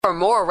For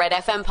more Red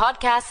FM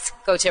podcasts,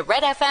 go to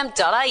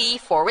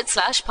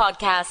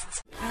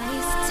redfm.ie/podcasts.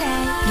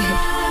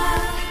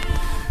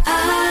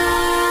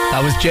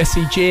 That was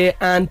Jessie J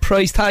and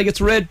Price Tag. It's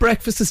Red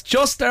Breakfast. It's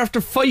just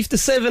after 5 to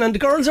 7 and the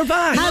girls are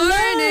back.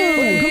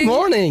 Hello. Good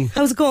morning.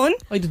 How's it going?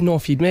 I didn't know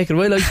if you'd make it.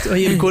 Well, I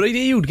had a good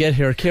idea you'd get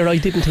here, Ciara. I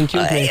didn't think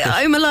you'd make it.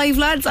 I'm alive,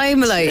 lads.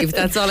 I'm alive.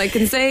 That's all I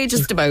can say,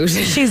 just about.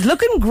 She's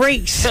looking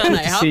great. And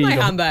I have my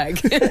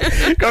handbag.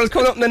 Girls,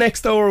 coming up in the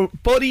next hour,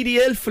 Buddy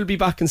the Elf will be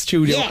back in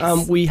studio.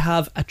 Yes. We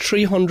have a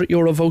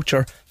 €300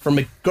 voucher for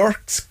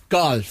McGurk's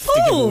Golf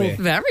to give away.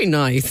 Very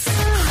nice.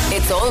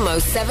 It's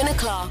almost 7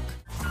 o'clock.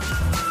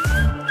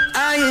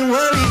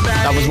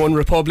 That was One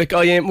Republic.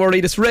 I ain't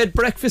worried. It's Red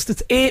Breakfast.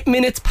 It's 8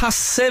 minutes past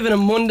 7 on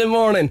Monday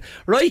morning.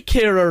 Right,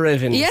 Ciara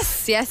Evans?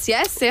 Yes. We that's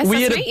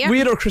had, me, yeah. we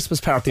had our Christmas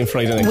party on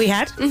Friday night. We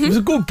had. It was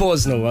a good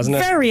buzz now, wasn't it?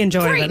 Very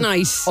enjoyable. Great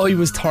night. I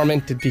was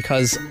tormented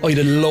because I'd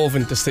have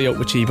loved to stay up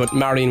with you, but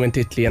Marion went to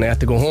Italy and I had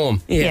to go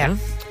home. Yeah.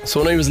 So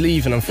when I was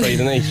leaving on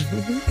Friday night,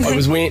 I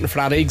was waiting for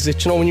that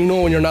exit. You know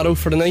when you're not out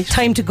for the night?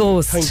 Time to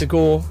go. Time to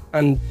go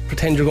and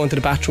pretend you're going to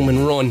the bathroom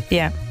and run.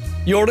 Yeah.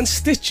 You're in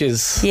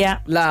stitches. Yeah.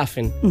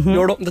 Laughing.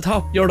 You're up on the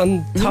top. You're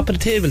on top of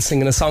the table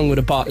singing a song with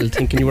a bottle,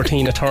 thinking you were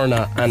Tina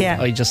Turner, and Yeah.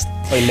 I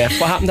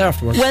left. What happened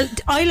afterwards? Well,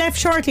 I left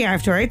shortly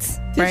afterwards.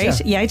 Right? ya?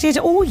 Yeah, I did.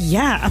 Oh,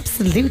 yeah,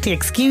 absolutely.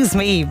 Excuse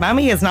me.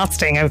 Mammy is not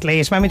staying out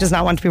late. Mammy does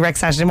not want to be wrecked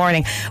Saturday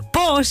morning.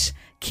 But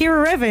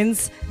Ciara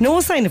Evans,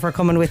 no sign of her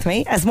coming with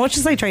me. As much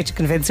as I tried to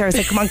convince her, I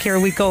said, come on, Ciara,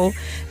 we go.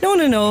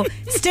 No.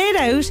 Stayed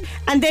out.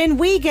 And then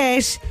we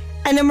get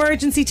an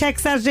emergency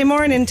text Saturday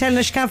morning telling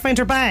us she can't find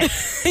her bag.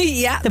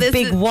 Yeah, The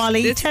big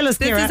Wally. Tell us,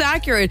 This Ciara. is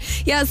accurate.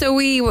 Yeah, so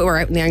we were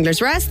out in the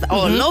Angler's Rest.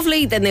 Oh,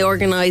 lovely. Then they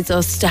organised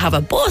us to have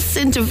a bus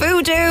into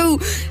Voodoo.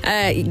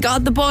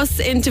 Got the bus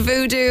into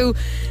Voodoo.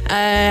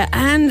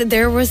 And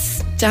there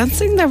was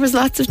dancing. There was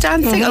lots of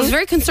dancing. I was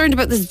very concerned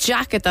about this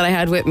jacket that I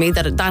had with me,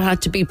 that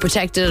had to be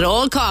protected at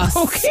all costs.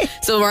 Okay.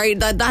 So, right,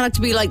 that had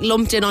to be like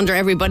lumped in under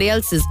everybody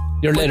else's.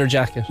 Your leather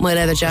jacket. My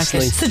leather jacket.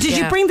 nice. So did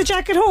you bring the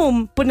jacket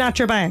home, but not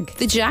your bag?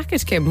 The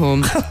jacket came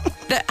home.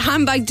 The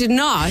handbag did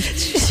not.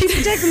 She's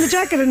protecting the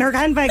jacket, and her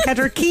handbag had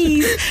her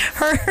keys,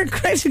 her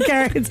credit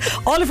cards,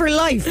 all of her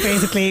life,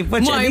 basically.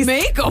 But My at least-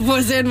 makeup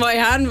was in my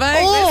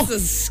handbag. Oh.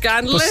 This is But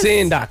scandalous.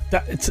 saying that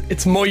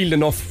it's mild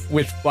enough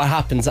with what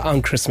happens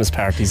on Christmas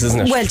parties, isn't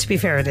it? Well, to be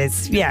fair, it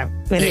is. Yeah.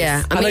 It Yeah.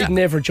 is. I And mean, I'd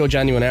never judge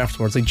anyone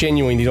afterwards. Like,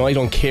 genuinely, I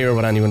don't care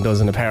what anyone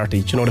does in a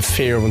party. Do you know the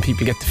fear when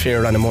people get the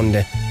fear on a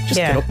Monday? Just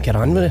Yeah. get up and get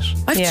on with it.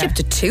 I've Yeah. chipped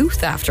a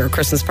tooth after a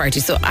Christmas party,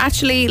 so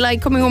actually,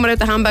 like, coming home without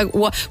the handbag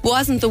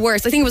wasn't the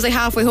worst. I think it was like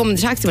halfway home in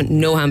the taxi, went,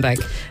 no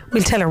handbag.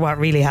 We'll tell her what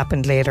really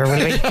happened later,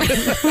 will we?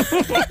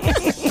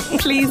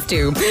 Please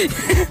do.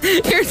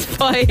 Here's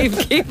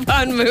 5. Keep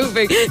on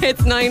moving.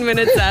 It's 9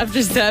 minutes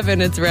after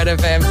 7. It's Red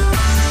FM.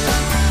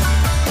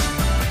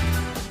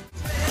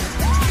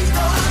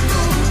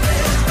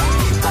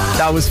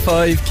 That was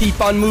 5. Keep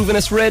on moving.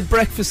 It's Red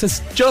Breakfast. It's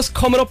just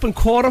coming up in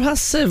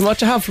 7:15. What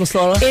you have for us,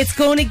 Laura? It's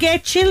going to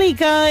get chilly,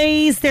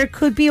 guys. There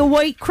could be a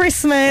white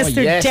Christmas. Oh,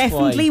 there yes,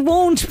 definitely why?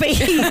 won't be.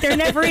 There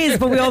never is,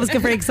 but we always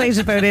get very excited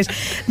about it.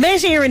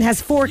 Met Éireann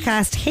has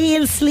forecast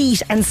hail,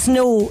 sleet and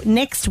snow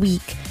next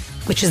week,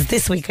 which is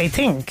this week, I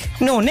think.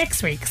 No,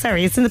 next week.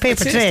 Sorry, it's in the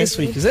paper It's today. this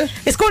week, is it?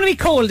 It's going to be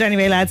cold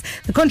anyway, lads.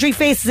 The country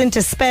faces into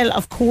a spell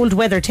of cold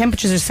weather.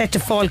 Temperatures are set to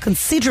fall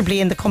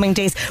considerably in the coming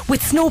days,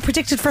 with snow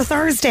predicted for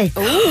Thursday.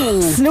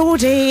 Ooh. Snow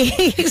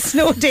day.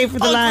 Snow day for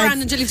the All lads.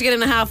 grand until you have to get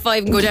in a 5:30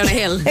 and go down a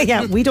hill.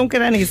 Yeah, we don't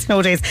get any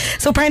snow days.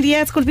 So apparently,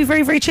 yeah, it's going to be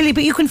very, very chilly,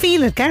 but you can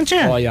feel it, can't you?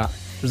 Oh, yeah.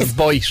 There's a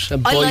bite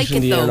like in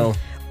it, the air though. now.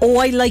 Oh,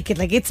 I like it.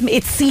 Like, it's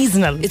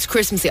seasonal. It's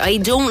Christmassy. I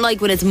don't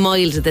like when it's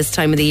mild at this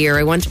time of the year.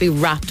 I want to be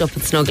wrapped up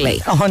and snugly.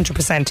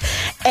 100%.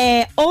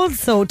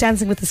 Also,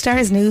 Dancing with the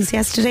Stars news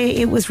yesterday,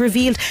 it was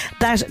revealed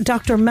that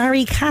Dr.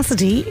 Mary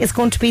Cassidy is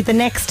going to be the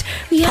next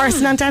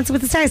person on Dancing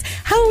with the Stars.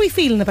 How are we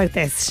feeling about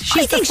this?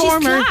 I think she's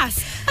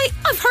class.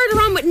 I've heard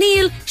her on with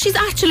Neil. She's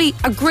actually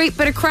a great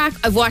bit of crack.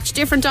 I've watched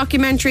different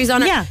documentaries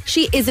on her. Yeah.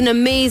 She is an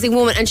amazing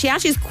woman, and she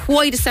actually is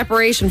quite a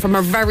separation from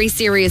her very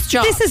serious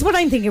job. This is what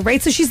I'm thinking,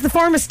 right? So she's the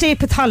former state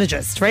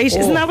pathologist, right?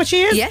 Isn't that what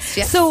she is?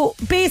 Yes. So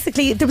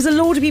basically, there was a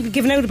load of people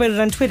giving out about it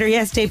on Twitter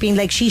yesterday, being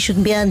like, she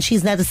shouldn't be on,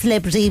 she's not a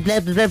celebrity,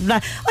 blah, blah, blah, blah.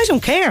 I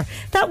don't care.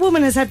 That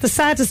woman has had the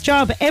saddest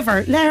job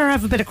ever. Let her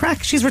have a bit of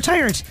crack. She's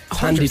retired. It's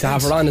handy to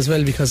have her on as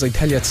well, because I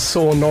tell you, it's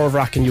so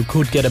nerve-wracking. You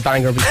could get a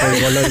banger before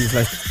you go live.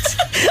 Like.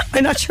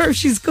 I'm not sure if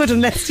she's good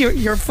unless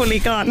you're fully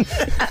gone.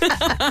 Best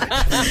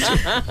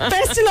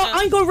of luck.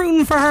 I'm going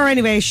rooting for her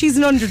anyway. She's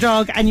an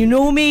underdog, and you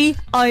know me,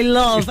 I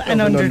love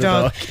an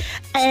underdog.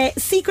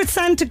 Secret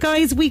Santa,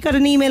 guys, we got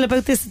an email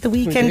about this at the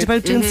weekend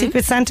about doing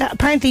Secret Santa.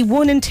 Apparently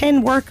 1 in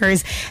 10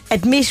 workers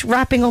admit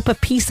wrapping up a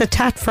piece of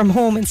tat from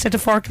home instead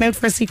of forking out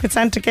for a Secret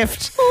Santa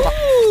gift.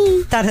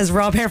 Ooh. That has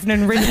Rob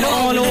Heffernan written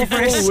all over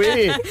it. No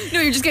way.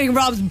 No, you're just getting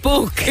Rob's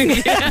book.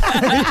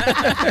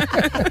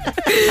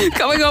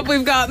 Coming up,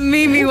 we've got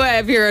Mimi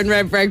Webb here on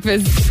Red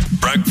Breakfast.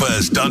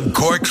 Breakfast on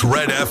Cork's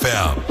Red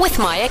FM. With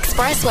My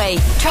Expressway.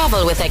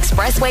 Travel with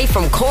Expressway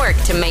from Cork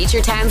to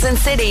major towns and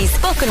cities.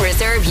 Book and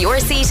reserve your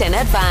seat in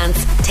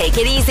advance. Take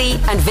it easy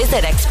and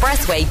visit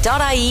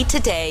expressway.ie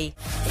today.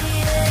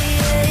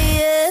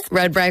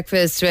 Red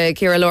Breakfast with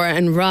Ciara, Laura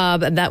and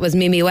Rob. That was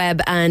Mimi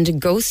Webb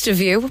and Ghost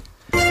of You.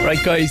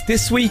 Right, guys,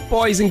 this week,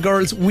 boys and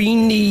girls, we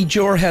need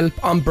your help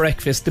on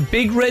breakfast. The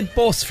big red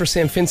bus for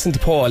St. Vincent de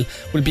Paul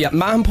will be at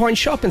Mahon Point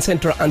Shopping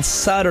Centre on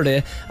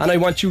Saturday, and I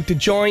want you to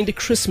join the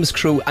Christmas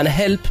crew and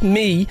help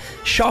me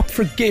shop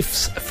for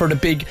gifts for the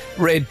big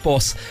red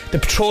bus. The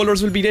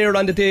patrollers will be there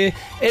on the day.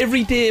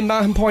 Every day,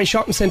 Mahon Point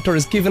Shopping Centre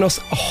is giving us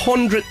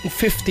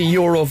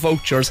 €150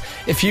 vouchers.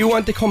 If you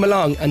want to come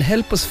along and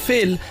help us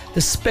fill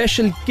the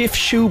special gift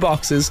shoe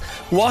boxes,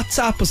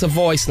 WhatsApp us a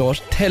voice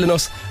note telling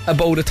us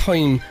about a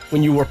time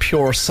when you were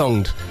pure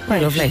sound.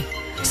 Right. Lovely.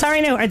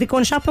 Sorry now, are they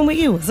going shopping with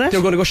you, is it?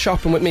 They're going to go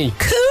shopping with me.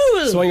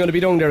 Cool. So I'm going to be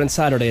down there on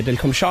Saturday. They'll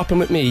come shopping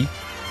with me,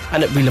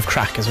 and we'll have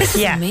crack as well.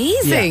 Yeah.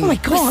 Amazing. Oh my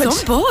God. With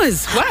some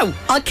buzz.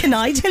 Wow. Can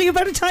I tell you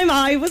about a time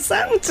I was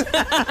sound? So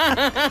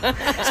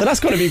that's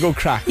going to be a good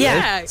crack.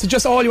 Yeah. Right? So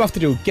just all you have to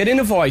do, get in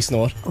a voice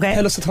note. Okay.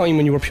 Tell us a time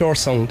when you were pure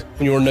sound,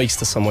 when you were nice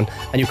to someone,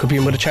 and you could be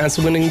in with a chance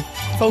of winning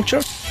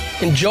voucher.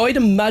 Enjoy the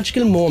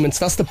magical moments.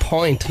 That's the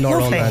point, Laura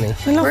Lovely. O'Malley.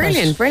 I love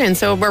Brilliant, it. brilliant.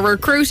 So we're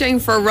recruiting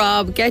for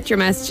Rob. Get your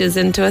messages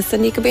into us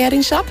and you could be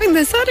heading shopping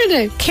this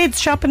Saturday. Kids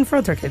shopping for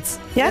other kids.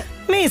 Yeah?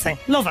 Amazing.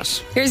 Love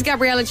it. Here's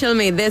Gabriella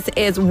Chilmy. This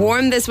is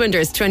Warm This Winter.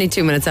 It's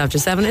 22 minutes after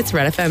 7. It's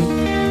Red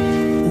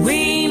FM.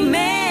 We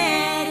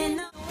met in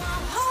the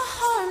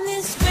warm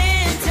this winter.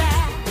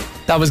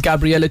 That was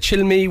Gabriella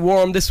Chilmy,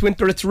 Warm This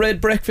Winter. It's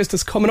Red Breakfast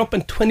is coming up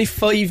in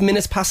 25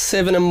 minutes past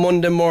 7 on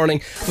Monday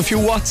morning. A few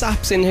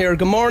WhatsApps in here.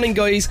 Good morning,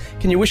 guys.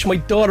 Can you wish my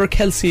daughter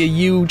Kelsey a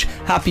huge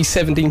happy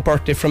 17th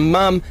birthday from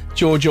Mam,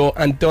 Jojo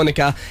and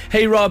Donica.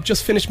 Hey Rob,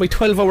 just finished my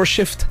 12-hour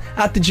shift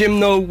at the gym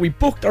now. We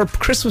booked our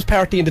Christmas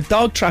party in the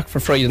dog track for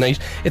Friday night.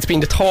 It's been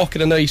the talk of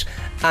the night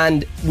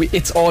and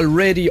it's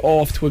already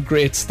off to a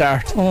great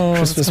start.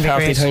 Christmas gonna be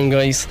party great. time,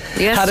 guys.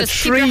 Yes, Had a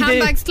just keep your 3-day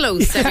handbags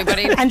close,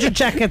 everybody. And your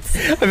jackets. I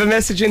have a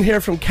message in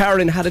here from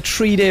Karen. Had a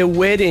 3-day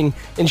wedding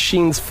in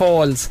Sheens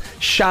Falls.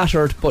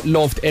 Shattered but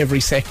loved every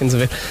second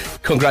of it.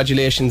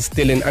 Congratulations,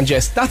 Dylan and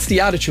Jess. That's the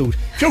attitude.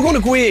 If you're going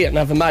to go out and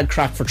have a mad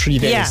crack for 3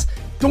 days, Yeah.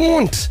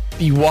 don't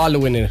be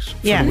wallowing in it for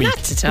Yeah. the week.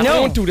 Not at all. No.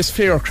 Don't do this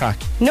fear crack.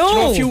 No. Do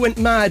you know, if you went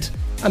mad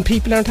and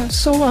people aren't,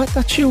 so what?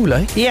 That's you,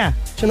 like. Yeah.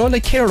 Do you know,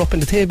 like Care up on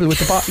the table with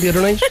the bottle the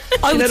other night.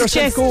 I She would let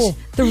herself suggest go.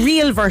 the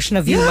real version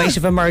of you Yeah. might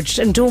have emerged,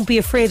 and don't be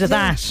afraid of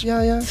that.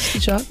 Yeah, yeah.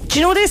 Good job. Do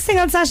you know this thing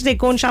on Saturday,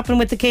 going shopping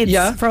with the kids?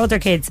 Yeah. For other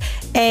kids.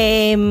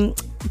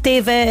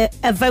 They've a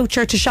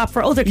voucher to shop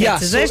for other kids, Yeah,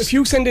 is so it? if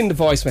you send in the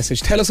voice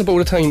message, tell us about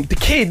a time. The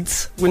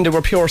kids, when they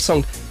were pure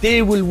sound,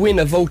 they will win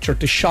a voucher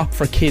to shop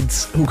for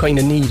kids who kind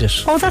of need it.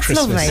 Oh, for that's Christmas.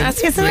 lovely.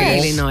 That's Isn't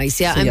really it? nice,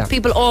 yeah. So, And yeah.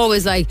 people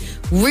always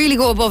really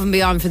go above and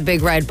beyond for the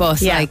big red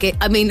bus. Yeah.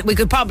 I mean, we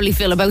could probably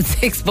fill about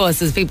 6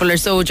 buses. People are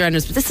so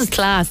generous, but this is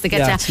class. They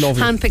get Yeah, it's to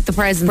lovely. handpick the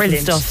presents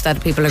Brilliant. and stuff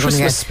that people are going to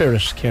Christmas get.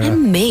 spirit, Ciara.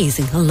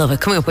 Amazing. I love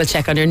it. Coming up, we'll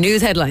check on your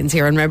news headlines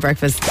here on Red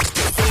Breakfast.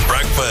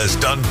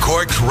 Breakfast on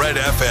Cork's Red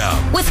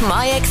FM. With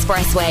My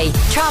Expressway.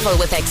 Travel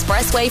with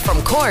Expressway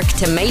from Cork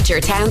to major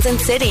towns and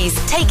cities.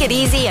 Take it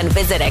easy and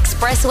visit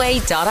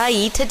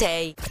expressway.ie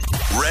today.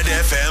 Red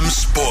FM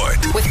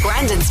Sport. With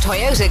Grandin's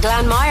Toyota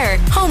Glanmire,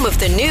 home of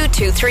the new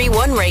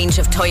 231 range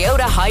of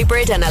Toyota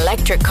hybrid and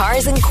electric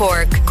cars in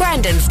Cork.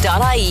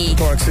 Grandins.ie.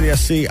 Cork City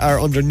SC are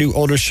under new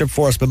ownership,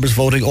 force members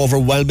voting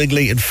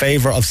overwhelmingly in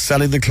favour of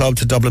selling the club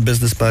to Dublin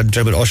businessman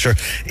Dermot Usher.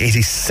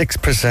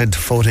 86%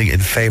 voting in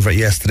favour at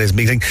yesterday's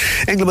meeting.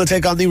 England will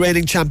take on the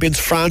reigning champions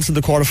France in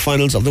the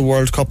quarter-finals of the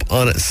World Cup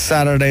on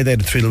Saturday. They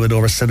had a 3-0 win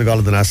over Senegal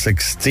in the last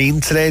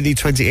 16. Today, the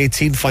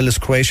 2018 finalist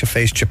Croatia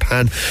face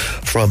Japan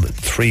from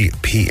 3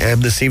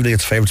 p.m. This evening,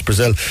 it's favourites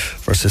Brazil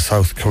versus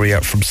South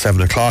Korea from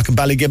 7 o'clock. In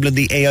Ballygiblin,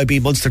 the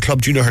AIB Munster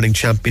Club Junior Hurling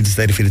champions,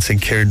 they defeated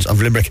St. Kieran's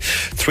of Limerick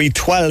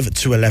 3-12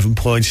 to 11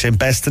 points. Shane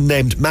Beston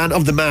named man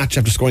of the match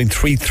after scoring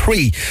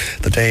 3-3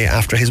 the day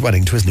after his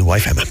wedding to his new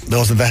wife Emma.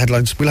 Those are the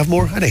headlines. We'll have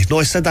more at 8. No,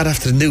 I said that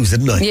after the news,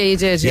 didn't I? Yeah, you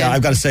did, yeah.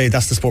 I've got to say,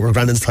 that's the sport with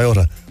Grandin's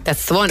Toyota.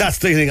 That's the one. That's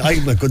the thing.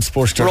 I'm a good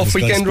sports journalist.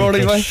 Rough weekend,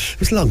 Rory, boy. It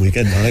was a long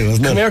weekend,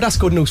 wasn't it? Come here, that's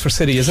good news for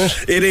City, isn't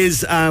it? It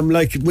is.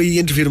 Like, we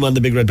interviewed him on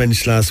the Big Red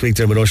Bench last week,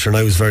 Dermot Usher, and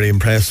I was very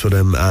impressed with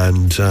him.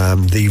 And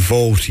the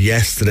vote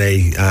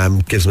yesterday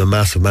gives him a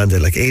massive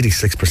mandate, like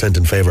 86%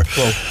 in favour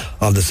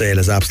of the sale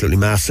is absolutely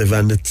massive,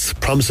 and it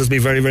promises me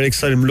very, very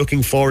exciting. I'm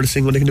looking forward to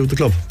seeing what they can do with the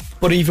club.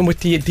 But even with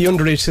the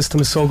underage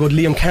system is so good.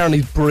 Liam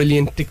Carney's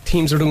brilliant. The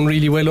teams are doing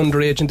really well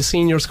underage, and the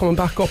seniors coming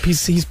back up.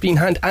 He's been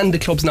hand, and the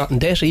club's not in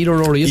debt either,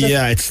 Rory, is it?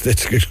 Yeah,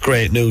 it's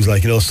great news.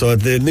 Like, you know, so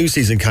the new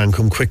season can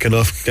come quick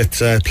enough. Get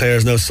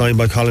players now signed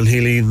by Colin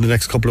Healy in the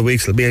next couple of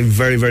weeks. It'll be a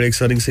very, very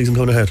exciting season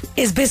coming ahead.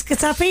 Is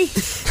Biscuits happy?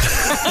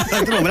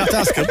 I don't know. We'll have to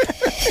ask him.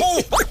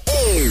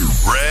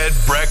 Red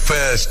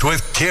Breakfast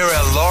with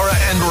Ciara, Laura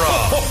and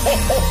Rob.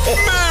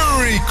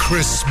 Merry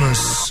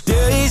Christmas.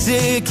 Days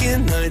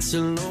aching, nights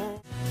alone.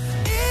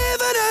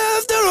 Even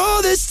after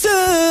all this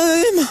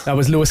time. That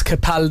was Lewis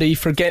Capaldi.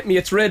 Forget Me.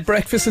 It's Red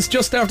Breakfast. It's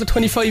just after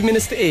 25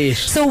 minutes to 8.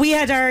 So we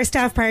had our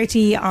staff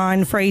party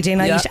on Friday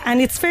night, Yeah.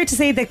 and it's fair to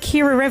say that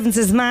Ciara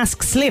Revens'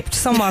 mask slipped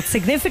somewhat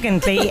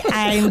significantly. And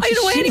I don't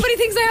know why anybody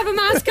thinks I have a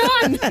mask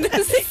on.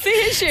 This is the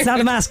issue. It's not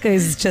a mask,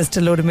 it's just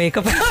a load of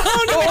makeup.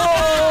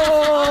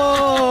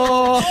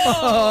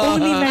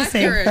 Only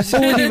messing. Accurate.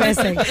 Only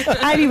messing.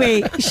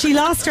 Anyway, she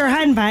lost her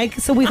handbag,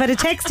 so we've had a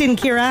text in,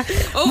 Ciara.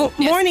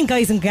 Morning,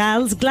 guys and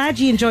gals. Glad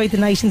you enjoyed the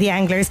night in the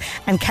Anglers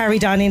and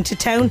carried on into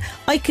town.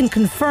 I can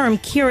confirm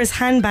Ciara's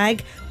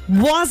handbag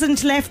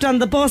wasn't left on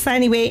the bus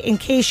anyway, in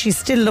case she's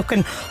still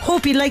looking.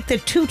 Hope you liked the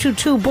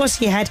 222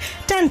 bus you had.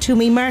 Dan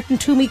Toomey, Martin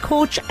Toomey,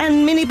 coach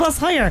and minibus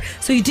hire.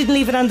 So you didn't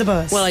leave it on the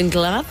bus? Well, I'm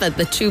glad that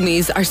the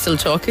Toomeys are still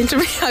talking to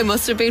me. I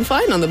must have been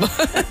fine on the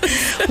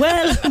bus.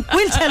 Well,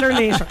 we'll tell her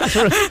later.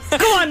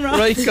 Go on, Rob.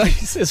 Right,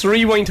 guys, it's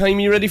rewind time.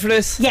 You ready for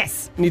this?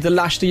 Yes. Need to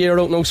lash the year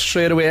out now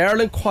straight away.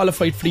 Ireland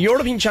qualified for the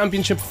European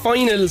Championship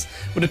finals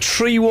with a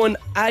 3-1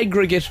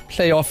 aggregate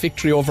playoff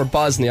victory over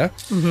Bosnia.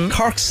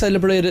 Cork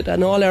celebrated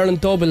an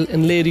All-Ireland double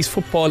in ladies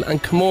football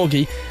and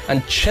camogie,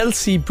 and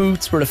Chelsea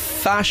boots were a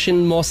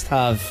fashion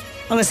must-have.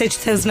 I'm going to say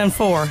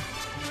 2004.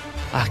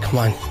 Ah, come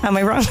on. Am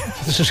I wrong?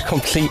 This is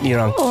completely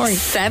wrong.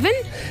 7?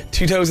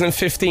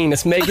 2015.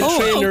 It's Megan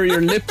Trainor.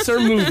 Your lips are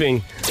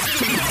moving.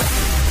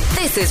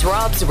 This is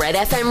Rob's Red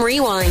FM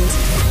Rewind.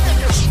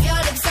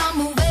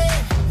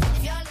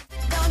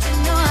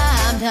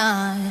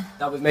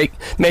 That would make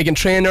Megan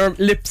Trainor.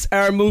 Lips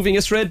are moving.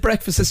 It's Red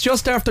Breakfast. It's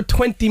just after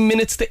 20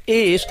 minutes to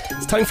 8.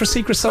 It's time for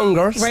Secret Song,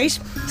 girls. Right.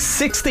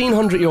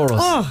 €1,600.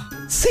 Oh.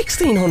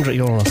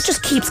 €1,600. It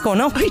just keeps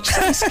going up. I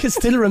just can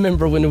still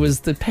remember when it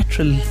was the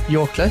petrol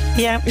yoke.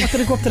 Yeah. What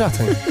did it go up to that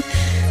time?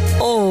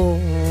 Oh,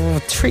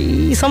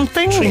 3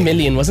 something? 3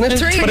 million, wasn't it?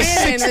 3 But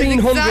it's million,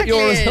 €1,600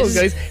 exactly.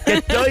 now, guys.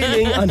 Get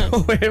dialing on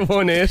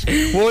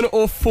 0818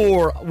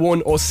 104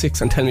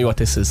 106 and tell me what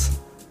this is.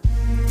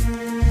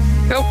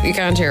 Oh, you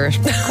can't hear it.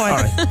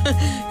 Alright.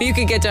 You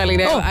can get dialing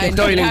now. I Get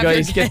don't dialing, have your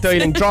guys. Get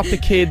dialing. Drop the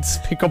kids.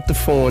 Pick up the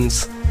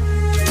phones.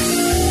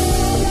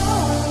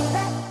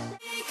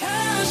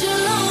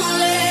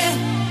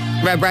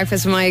 Red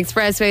Breakfast from My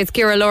Expressway. It's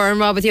Ciara, Laura and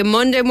Rob with you.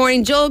 Monday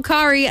morning, Joel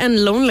Corey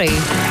and Lonely.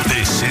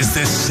 This is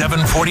the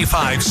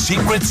 745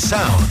 Secret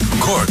Sound,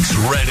 Cork's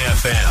Red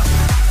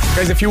FM.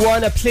 Guys, if you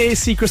want to play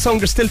Secret Song,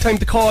 there's still time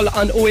to call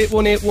on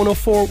 0818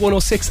 104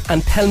 106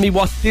 and tell me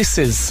what this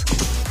is.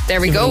 There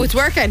we go, it's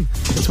working.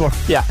 It's work.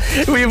 Yeah.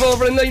 We have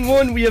over in line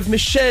 1, we have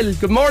Michelle.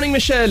 Good morning,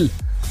 Michelle.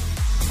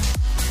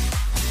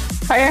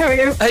 Hi, how are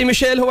you? Hey,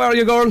 Michelle, how are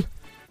you, girl?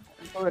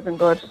 Good and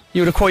good.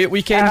 You had a quiet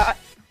weekend?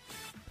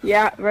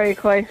 Yeah, very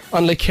quiet.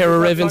 Unlike Ciara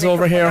Revens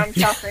over here. I'm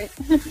shopping.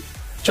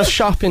 Just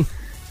shopping.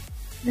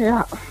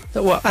 Yeah.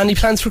 What, any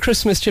plans for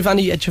Christmas? Do you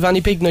have any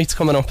big nights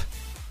coming up?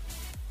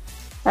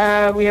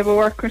 We have a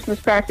work Christmas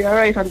party,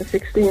 alright, on the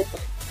 16th.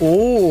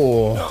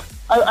 Oh.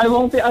 I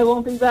won't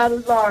be bad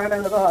as Laura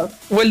then at all.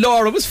 Well,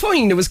 Laura was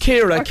fine. It was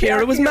Ciara. Okay,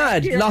 Ciara was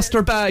mad. Ciara. Lost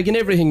her bag and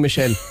everything,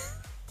 Michelle.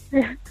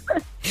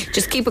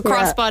 Just keep a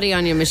crossbody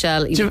on you,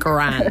 Michelle. You're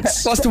grand.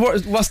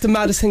 What's the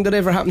maddest thing that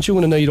ever happened to you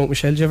on a night out,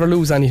 Michelle? Did you ever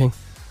lose anything?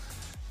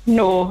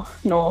 No,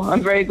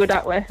 I'm very good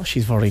that way. Oh,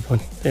 she's very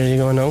good. There you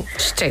go now.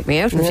 Just take me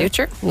out in the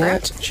future. Yeah.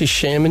 She's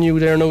shaming you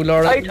there now,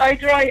 Laura. I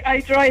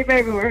drive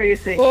everywhere, you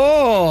see.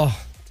 Oh,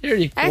 there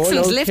you go.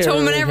 Excellent. now, Lift Ciara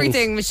home and Revens.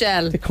 everything,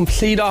 Michelle. The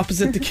complete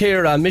opposite to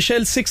Ciara.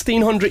 Michelle,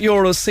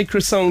 €1,600,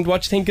 Secret Sound.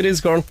 What do you think it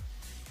is, girl?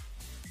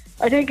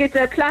 I think it's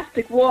a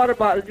plastic water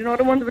bottle. Do you know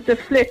the ones with the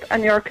flip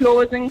and you're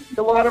closing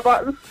the water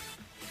bottle?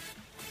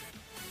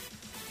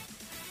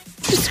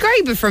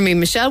 Describe it for me,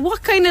 Michelle.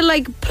 What kind of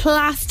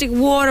plastic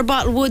water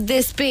bottle would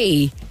this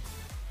be?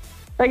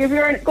 Like if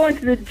you're going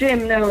to the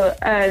gym now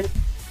and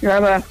you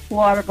have a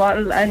water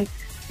bottle and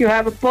you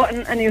have a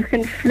button and you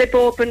can flip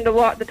open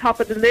the top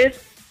of the lid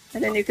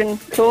and then you can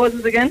close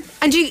it again.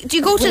 And do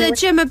you go to the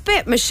gym a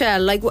bit,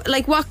 Michelle?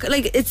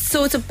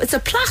 It's a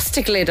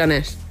plastic lid on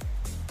it.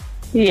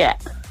 Yeah.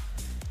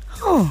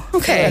 Oh,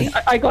 okay.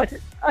 I go to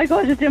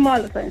the gym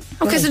all the time.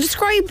 Okay, so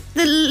describe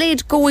the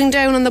lid going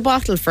down on the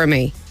bottle for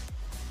me.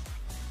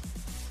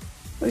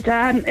 There's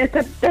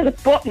a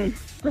button.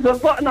 There's a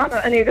button on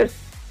it and you just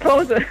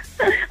close it.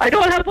 I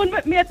don't have one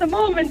with me at the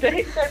moment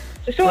to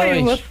show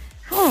you. But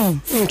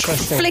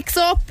Interesting. Flicks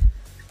up,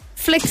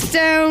 flicks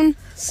down.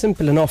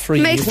 Simple enough,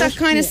 really. Makes isn't that it?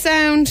 kind of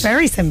sound.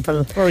 Very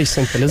simple. Very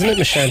simple, isn't it,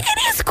 Michelle?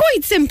 It is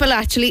quite simple,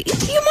 actually.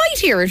 You might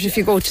hear it if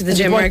you go to the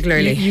gym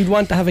regularly. You'd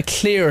want to have a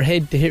clear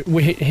head to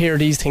hear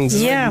these things.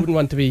 as well. Yeah. You wouldn't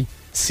want to be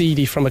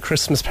seedy from a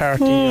Christmas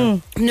party.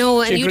 No,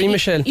 Do you agree,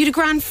 Michelle? You'd a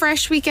grand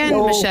fresh weekend,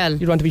 Michelle.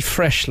 You'd want to be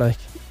fresh, like.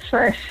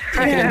 fresh.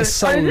 Taking in the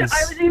sounds.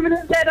 I was even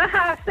in bed at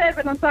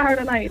 7:30 on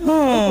Saturday night.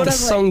 Oh, the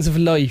sounds of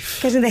life.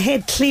 Getting the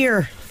head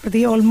clear for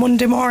the old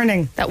Monday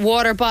morning. That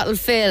water bottle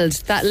filled,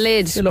 that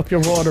lid. Fill up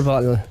your water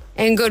bottle.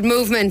 In good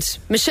movement.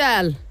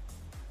 Michelle,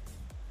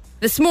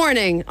 this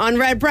morning on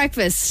Red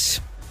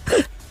Breakfast.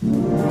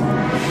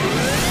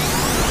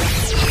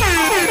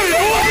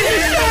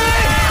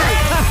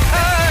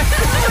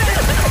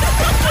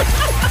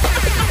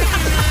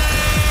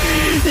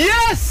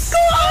 Yes!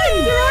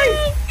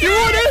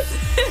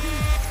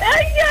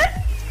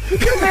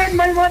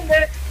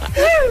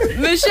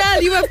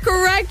 Michelle, you have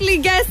correctly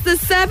guessed the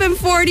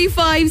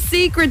 7:45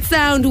 secret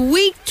sound.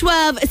 Week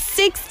 12,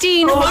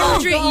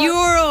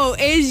 €1,600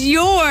 is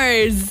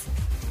yours.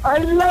 I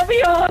love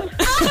you all.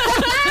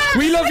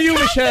 We love you,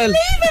 Michelle.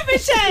 Leave it,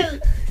 Michelle.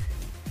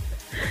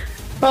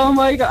 Oh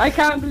my God, I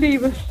can't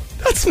believe it.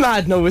 That's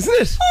mad now,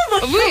 isn't it?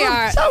 We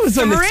are That was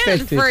thrilled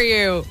unexpected. for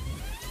you.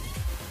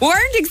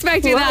 Weren't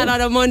expecting that on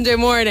a Monday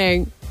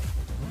morning.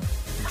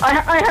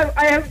 I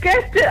have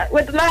guessed it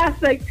with the last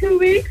 2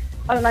 weeks.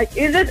 I'm like,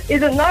 is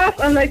it not?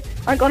 I'm like,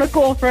 I'm gonna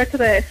go for it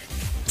today.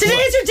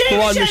 Today's your day,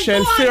 Go on,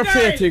 Michelle. Fair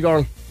play to you,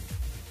 girl.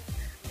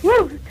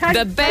 Woo, thanks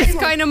The very best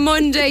much. kind of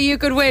Monday you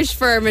could wish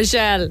for,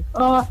 Michelle.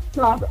 Oh,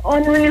 God,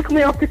 unreal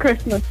coming up to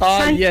Christmas.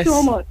 Thanks yes.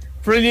 so much.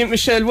 Brilliant,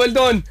 Michelle. Well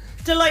done.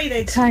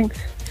 Delighted. Thanks.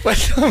 Well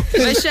done.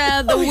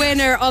 Michelle, the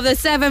winner of the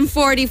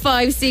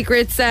 7:45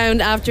 secret sound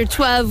after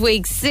 12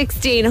 weeks,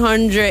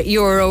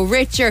 €1,600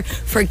 richer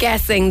for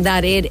guessing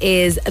that it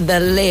is the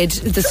lid,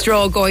 the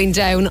straw going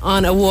down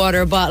on a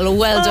water bottle.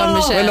 Well done,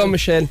 Michelle. Well done,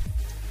 Michelle.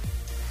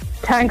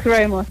 Thanks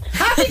very much.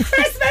 Happy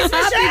Christmas,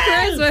 Michelle.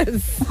 Happy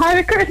Christmas.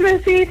 Happy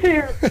Christmas to you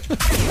too.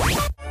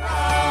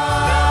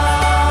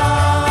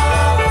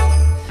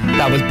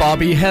 That was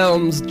Bobby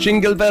Helms,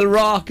 Jingle Bell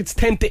Rock. It's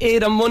 10 to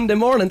 8 on Monday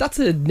morning. That's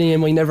a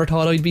name I never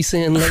thought I'd be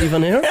saying live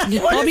on air.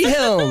 Bobby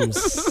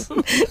Helms.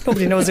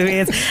 Nobody knows who he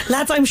is.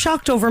 Lads, I'm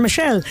shocked over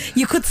Michelle.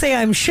 You could say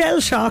I'm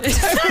shell-shocked.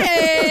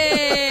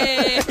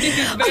 Hey. I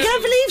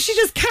can't believe she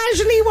just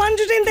casually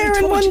wandered in there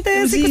and won It the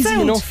was secret easy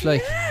sound. enough.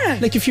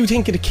 Like if you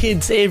think of the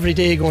kids every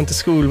day going to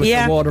school with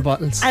Yeah. the water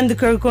bottles. And the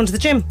girl going to the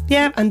gym.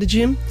 Yeah. And the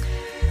gym.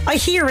 I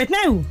hear it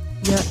now.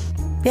 Yeah.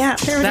 Yeah,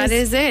 there it That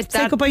is. is it. Say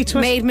That goodbye to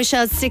it. made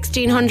Michelle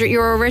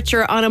 €1,600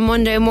 richer on a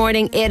Monday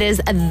morning. It is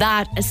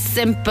that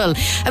simple.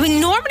 I mean,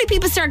 normally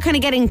people start kind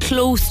of getting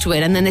close to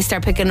it and then they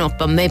start picking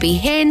up on maybe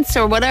hints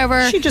or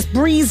whatever. She just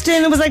breezed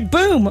in and was like,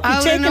 boom, I'm Out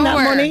of taking that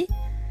nowhere. money.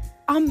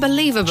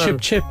 Unbelievable.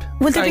 Chip, chip.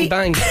 Will there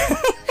Bang, be-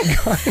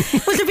 bang.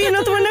 Will there be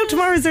another one out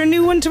tomorrow? Is there a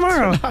new one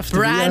tomorrow?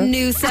 Brand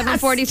new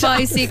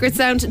 7:45 secret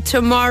sound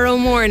tomorrow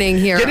morning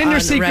here. Get in your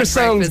on secret Red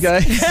songs,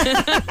 Breakfast.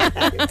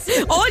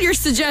 guys. All your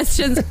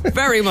suggestions,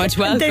 very much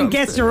welcome. Then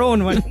guess your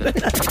own one.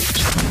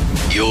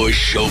 Your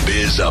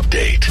showbiz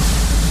update.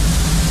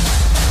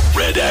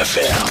 Red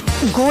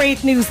FM.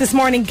 Great news this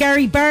morning.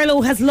 Gary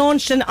Barlow has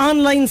launched an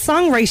online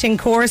songwriting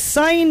course.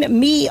 Sign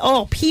me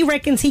up. He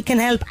reckons he can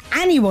help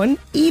anyone,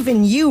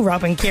 even you,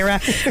 Rob and Ciara,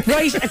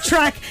 write a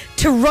track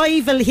to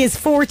rival his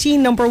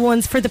 14 number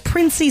ones for the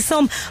princely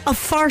sum of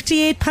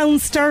 £48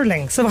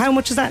 sterling. So how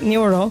much is that in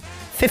euro?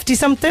 50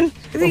 something?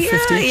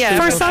 yeah.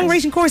 For a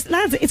songwriting course,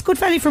 lads, it's good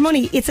value for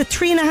money. It's a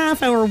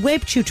 3.5-hour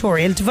web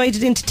tutorial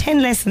divided into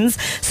 10 lessons,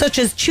 such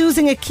as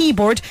choosing a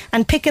keyboard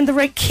and picking the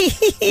right key.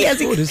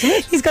 Good, isn't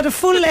it? He's got a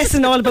full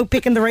lesson all about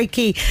picking the right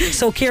key.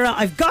 So, Ciara,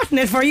 I've gotten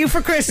it for you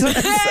for Christmas.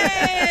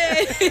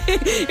 Hey!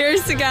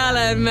 Here's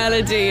Sagala and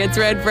Melody. It's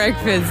Red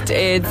Breakfast.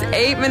 It's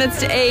 8 minutes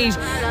to 8.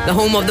 The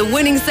home of the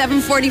winning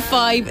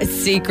 7:45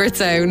 secret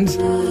sound.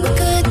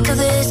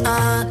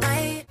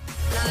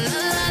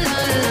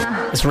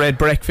 It's Red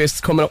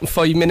Breakfast coming up in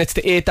 5 minutes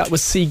to 8. That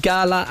was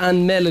Sigala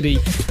and Melody.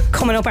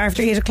 Coming up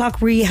after 8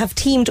 o'clock, we have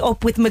teamed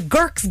up with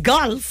McGurk's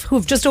Golf,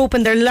 who've just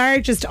opened their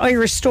largest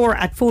Irish store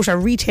at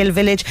Fota Retail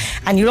Village,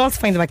 and you'll also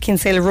find them at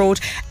Kinsale Road.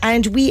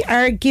 And we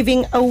are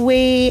giving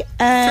away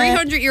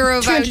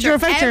 €300 €300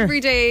 voucher every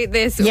day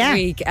this Yeah.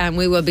 week, and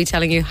we will be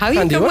telling you how you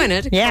Handy can one. win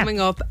it Yeah. coming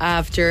up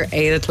after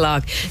 8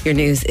 o'clock. Your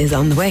news is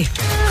on the way.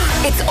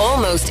 It's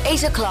almost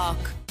 8 o'clock.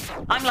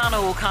 I'm Lana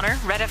O'Connor.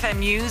 Red FM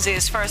News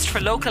is first for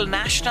local,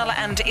 national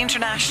and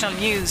international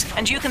news,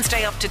 and you can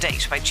stay up to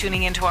date by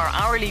tuning into our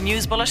hourly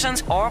news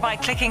bulletins or by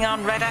clicking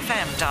on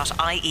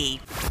redfm.ie.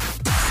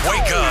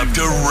 Wake up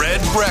to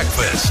Red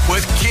Breakfast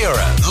with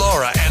Ciara,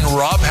 Laura and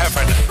Rob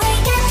Heffernan.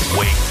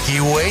 Wakey,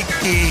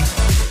 wakey.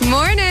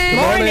 Morning.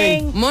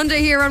 Morning. Monday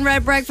here on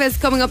Red Breakfast.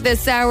 Coming up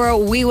this hour,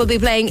 we will be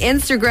playing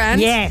Instagram.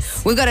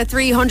 Yes. We've got a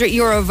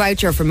 €300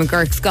 voucher from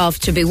McGurk's Golf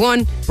to be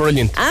won.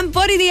 Brilliant. And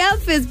Buddy the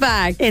Elf is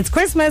back. It's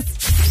Christmas.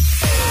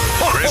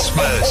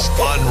 Christmas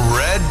on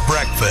Red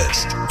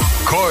Breakfast.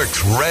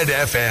 Cork's Red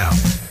FM.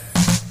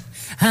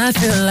 I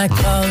feel like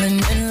falling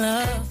in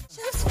love.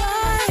 Just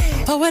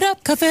why? Pull it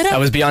up, cuff it That up.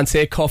 was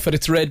Beyonce Cuff It.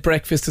 It's Red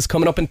Breakfast. It's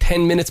coming up in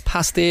 10 minutes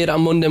past 8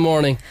 on Monday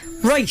morning.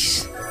 Right.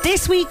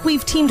 This week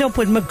we've teamed up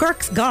with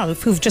McGurk's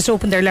Golf, who've just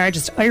opened their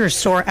largest Irish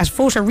store at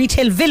Fota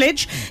Retail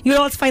Village. You'll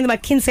also find them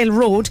at Kinsale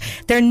Road.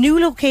 Their new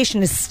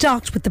location is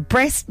stocked with the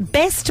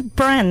best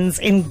brands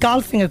in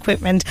golfing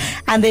equipment,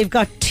 and they've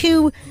got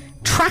 2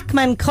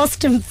 Trackman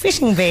custom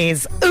fitting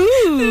bays.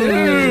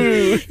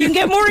 Ooh! You can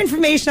get more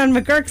information on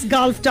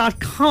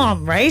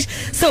mcgurksgolf.com, right?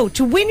 So,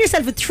 to win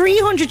yourself a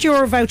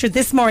 €300 voucher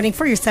this morning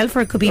for yourself,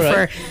 or it could be All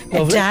right. for a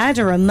Lovely. dad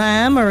or a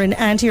mum or an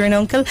auntie or an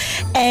uncle,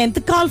 and the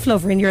golf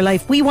lover in your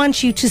life, we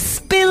want you to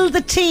spill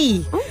the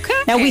tea. Okay.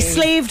 Now, we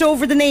slaved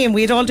over the name.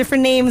 We had all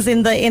different names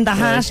in the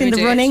hat, in we the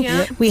did, running.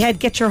 yeah. We had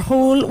Get Your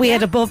Hole, we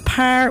had Above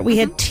Par, we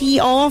had Tea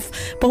Off,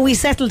 but we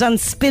settled on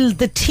Spill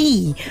the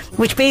Tea,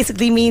 which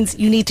basically means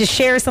you need to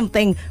share something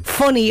something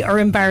funny or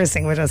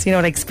embarrassing with us. You know,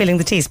 like spilling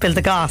the tea, spill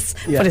the goss,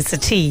 but it's a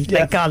tea,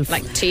 like golf.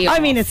 Like tea I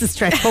off. mean, it's a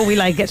stretch, but we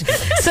like it.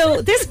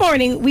 So this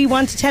morning, we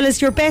want to tell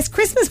us your best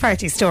Christmas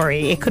party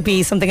story. It could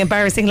be something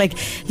embarrassing like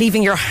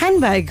leaving your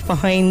handbag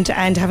behind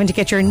and having to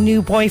get your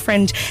new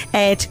boyfriend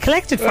to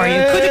collect it for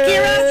you. Could it,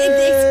 Ciara?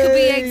 It could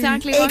be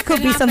exactly what It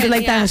could be something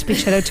like that. Big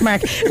shout out to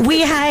Mark.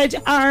 We had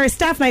our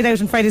staff night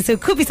out on Friday, so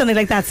it could be something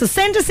like that. So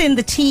send us in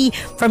the tea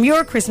from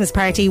your Christmas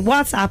party.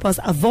 WhatsApp us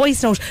a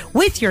voice note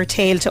with your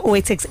tale to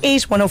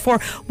 0868 104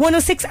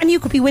 106, and you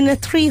could be winning a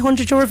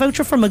 €300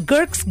 voucher from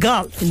McGurk's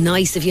Golf.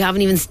 Nice. If you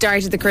haven't even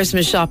started the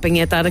Christmas shopping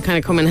yet, that'll kind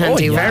of come in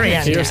handy. yeah, Very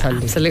handy.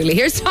 handy. Absolutely.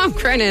 Here's Tom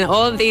Crennan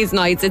all these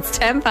nights. It's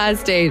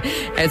 8:10.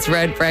 It's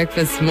Red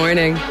Breakfast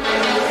morning.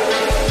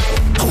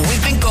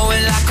 We've been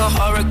going like a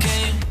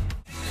hurricane.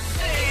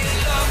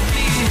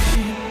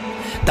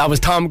 That was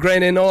Tom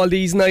Grennan all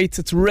these nights.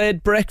 It's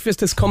Red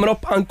Breakfast is coming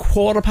up on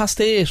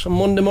 8:15 on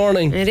Monday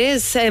morning. It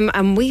is,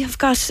 and we've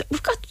got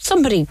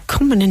somebody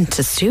coming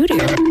into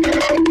studio.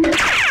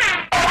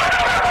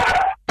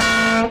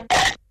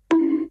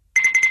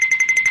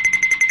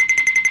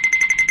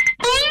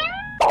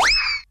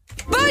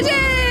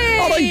 Buddy!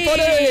 All right,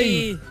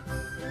 buddy.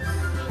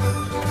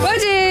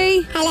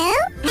 Buddy! Hello?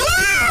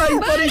 Hi,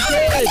 buddy.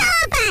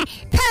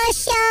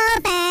 Push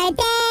over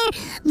there.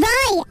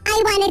 Right,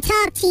 I want to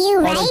talk to you,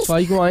 right? right,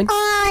 bye, go on.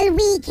 All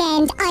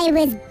weekend I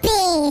was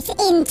bit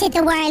into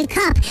the World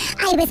Cup.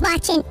 I was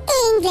watching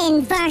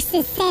England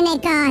versus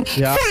Senegal,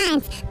 Yeah.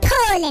 France,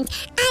 Poland,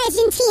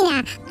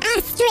 Argentina,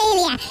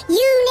 Australia.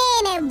 You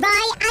name it,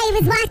 right? I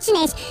was watching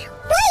it.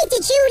 Why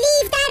did you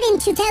leave that in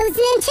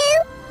 2002?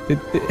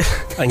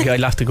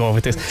 I'll have to go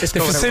with this. The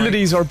go with it,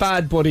 facilities were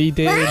bad, buddy.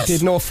 They What?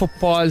 did no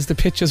footballs. The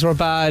pitches were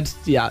bad.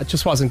 Yeah, it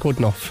just wasn't good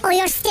enough. Oh,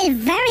 you're still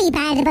very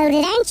bad about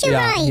it, aren't you,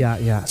 Yeah, Roy?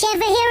 yeah. Did you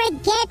ever hear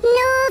of getting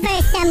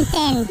over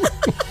something?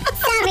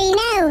 Sorry,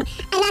 no.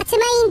 And not to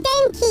mind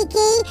then,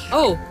 Kiki.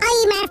 Oh.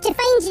 I'm after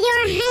finding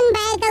your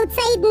handbag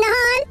outside in the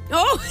hall.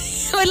 Oh,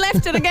 I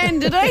left it again,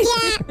 did I?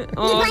 Yeah.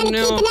 Oh, you want to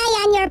no. keep an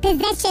eye on your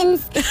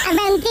possessions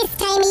around this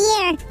time of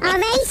year, all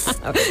right?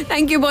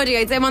 Thank you, buddy.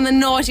 I'd say I'm on the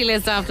naughty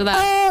list after that.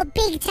 Oh,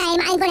 big time.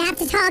 I'm going to have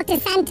to talk to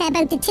Santa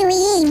about the two of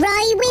you.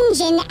 Roy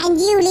whinging and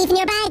you leaving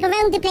your bag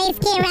around the place,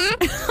 Ciara.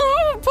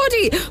 Oh,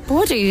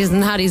 Buddy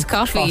hasn't had his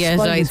coffee yet,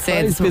 Well, I'd he's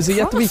say. he's busy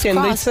at the weekend,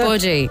 I'd say.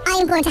 Buddy.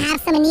 I'm going to have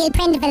some of Neil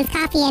Prendeville's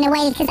coffee in a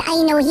while because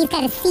I know he's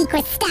got a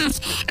secret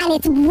stash and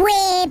it's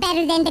way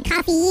better than the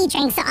coffee he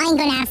drinks, so I'm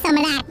going to have some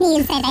of that.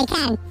 Neil said I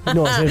can. He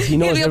knows, he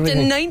knows He'll be up to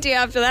everything. 90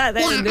 after that.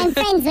 Yeah, Then. I'm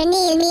friends with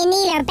Neil. Me and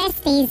Neil are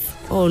besties.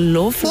 Oh,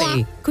 lovely.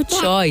 Yeah. Good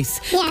Yeah.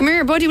 choice. Yeah. Come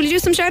here, buddy. Will you do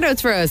some shout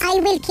outs for us? I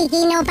will,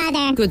 Kiki, no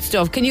bother. Good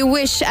stuff. Can you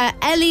wish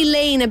Ellie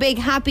Lane a big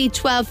happy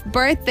 12th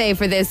birthday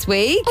for this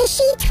week? Is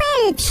she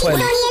 12? She was 12.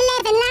 only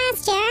 11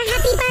 last year.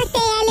 Happy birthday,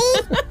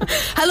 Ellie.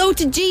 Hello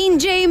to Gene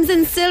James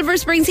in Silver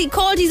Springs. He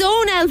called his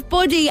own elf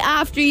buddy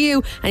after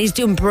you, and he's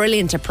doing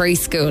brilliant at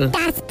preschool.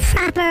 That's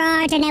proper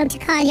order now to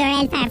call your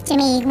elf after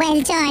me.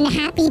 Well done.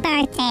 Happy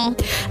birthday.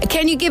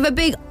 Can you give a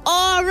big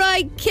all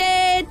right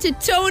kid to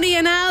Tony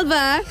and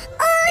Alva?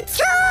 Oh,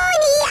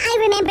 Tony. I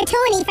remember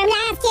Tony from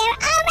last year.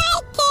 All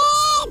right,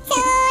 kid.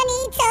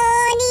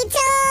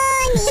 Tony.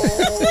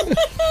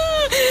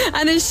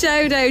 And a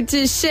shout out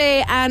to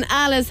Shay and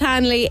Alice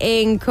Hanley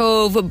in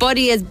Cove.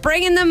 Buddy is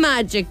bringing the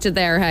magic to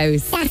their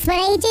house. That's what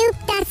I do.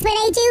 That's what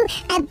I do.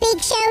 A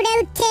big shout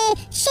out to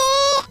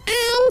Shay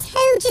and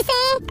who'd you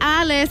say?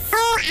 Alice.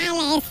 Oh,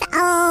 Alice.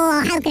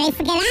 Oh, how could I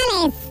forget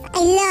Alice? I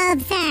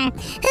love her.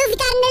 Who've you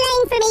got in the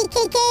line for me,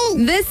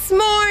 Kiki? This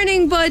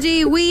morning,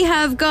 buddy, we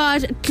have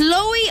got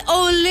Chloe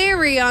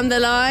O'Leary on the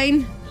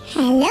line.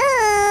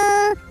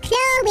 Hello,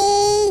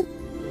 Chloe.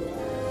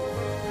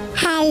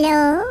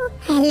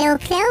 Hello,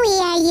 Chloe.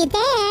 Are you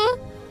there?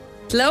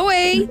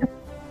 Chloe.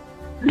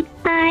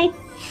 Hi.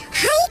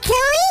 Hi,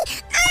 Chloe.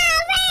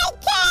 All right,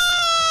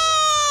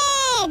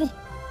 kid.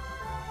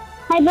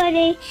 Hi,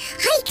 buddy.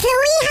 Hi,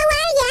 Chloe. How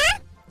are ya?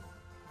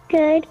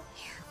 Good.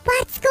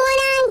 What's going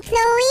on,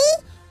 Chloe?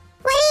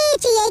 What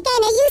age are you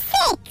again? Are you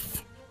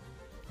 6?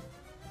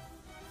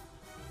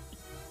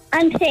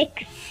 I'm 6.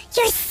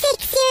 You're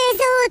 6 years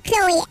old,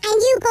 Chloe,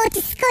 and you go to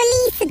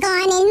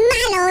Scullysagon in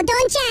Mallow,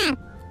 don't ya?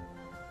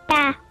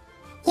 Yeah.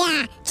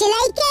 Yeah. Do you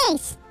like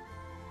it?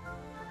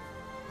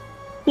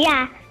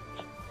 Yeah.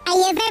 Are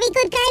you a very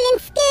good girl in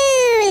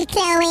school,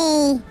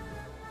 Chloe?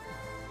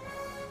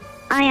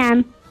 I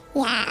am.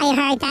 Yeah, I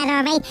heard that,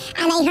 all right.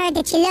 And I heard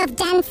that you love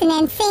dancing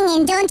and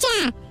singing, don't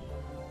ya?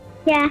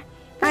 Yeah,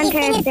 on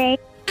Thursdays.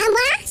 And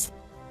what?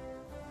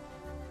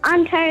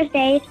 On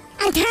Thursdays.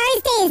 On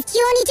Thursdays? Do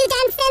you only do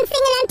dancing and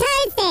singing on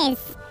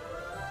Thursdays?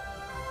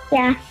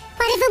 Yeah.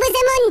 What if it was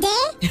a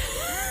Monday?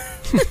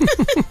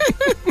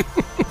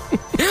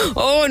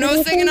 Oh,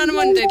 no singing on a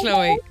Monday,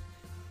 Chloe.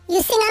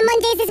 You sing on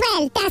Mondays as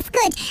well. That's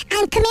good.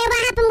 And come here,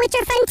 what happened with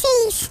your front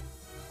teeth?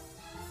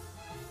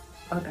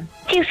 Okay.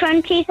 2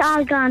 front teeth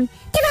all gone.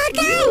 They're all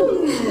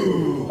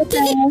gone? Did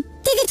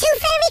the tooth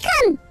fairy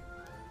come?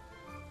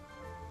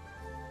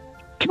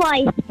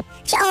 Twice.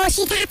 Oh,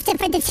 she tapped it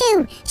for the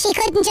 2. She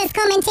couldn't just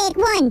come and take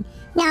 1.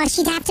 No,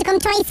 she'd have to come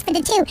twice for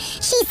the 2.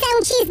 She's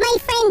my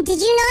friend. Did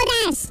you know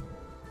that?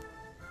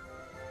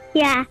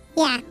 Yeah,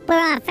 we're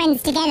all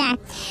friends together.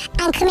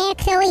 And come here,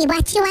 Chloe,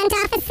 what do you want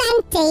off of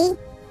Santi?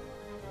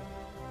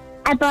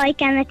 A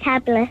bike and a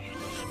tablet.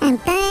 A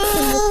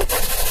bike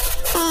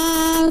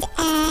and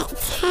a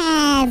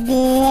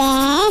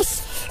tablet.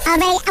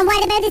 Alright, and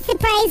what about a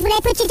surprise? Will I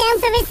put you down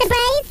for a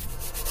surprise?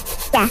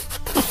 Yeah,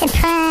 a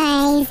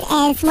surprise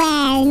as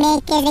well.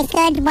 Make it a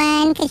good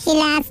one, because she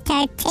lost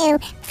her 2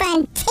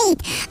 front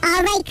teeth.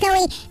 Alright,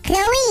 Chloe.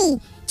 Chloe,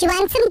 do you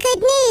want some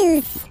good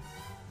news?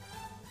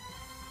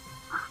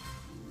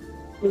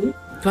 You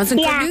want some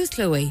good news,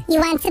 Chloe? You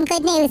want some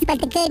good news, but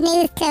the good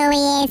news,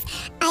 Chloe, is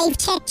I've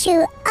checked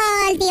through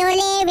all the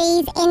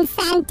O'Learys in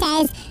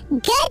Santa's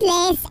good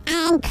list,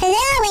 and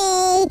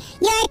Chloe,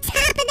 you're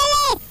top of the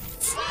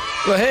list.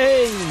 Well,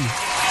 hey.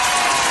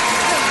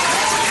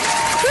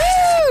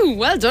 Woo!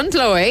 Well done,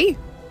 Chloe.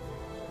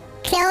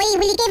 Chloe,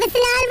 will you give us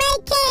an all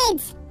right,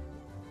 kid?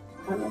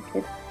 All right,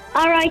 kid.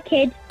 All right,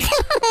 kid.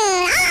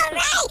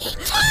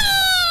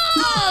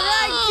 All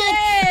right,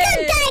 kid.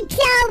 Good God,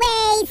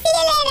 Chloe. See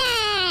you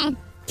later.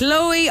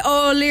 Chloe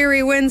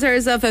O'Leary wins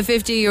herself a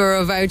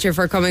 €50 voucher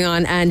for coming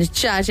on and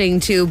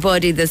chatting to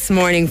Buddy this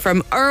morning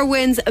from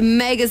Irwin's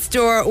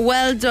Megastore.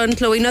 Well done,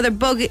 Chloe. Another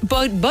buddy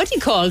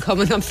call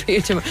coming up for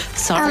you tomorrow.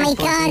 Sorry, oh my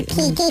Buddy. God,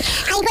 Kiki.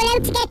 I'm going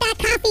out to get that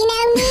coffee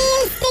now.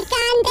 Neil, stick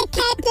on the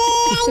kettle.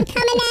 I'm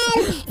coming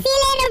out. See you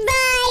later,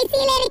 bye. See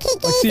you later,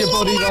 Kiki. See you,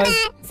 Buddy, later, guys.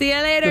 Laura. See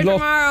you later Good luck.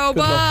 tomorrow. Good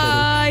luck,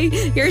 Bye.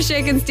 You're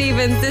Shakin'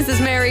 Stevens. This is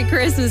Merry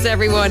Christmas,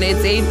 everyone.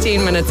 It's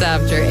 18 minutes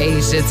after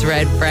 8. It's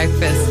Red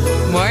Breakfast.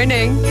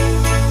 Morning.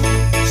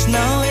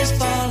 Snow is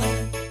falling.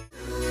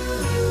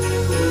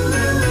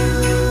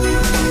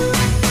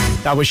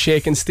 That was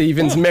Shakin'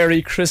 Stevens.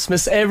 Merry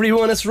Christmas,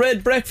 everyone. It's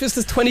Red Breakfast.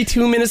 It's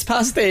 22 minutes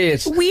past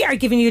 8. We are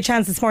giving you a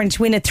chance this morning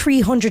to win a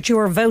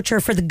 €300 voucher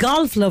for the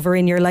golf lover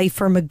in your life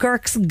for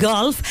McGurk's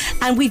Golf.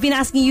 And we've been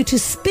asking you to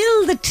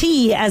spill the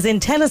tea, as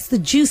in tell us the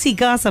juicy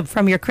gossip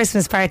from your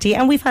Christmas party.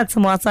 And we've had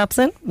some WhatsApps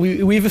in.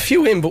 We have a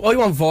few in, but I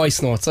want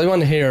voice notes. I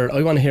want to hear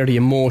the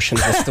emotion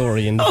of the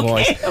story in the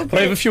voice. Okay. But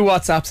I have a few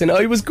WhatsApps in.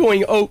 I was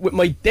going out with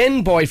my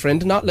then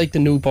boyfriend, not like the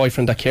new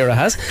boyfriend that Ciara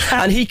has,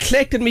 and he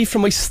collected me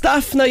from my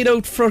staff night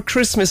out for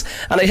Christmas,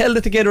 and I held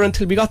it together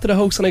until we got to the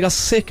house, and I got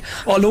sick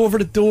all over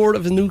the door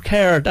of a new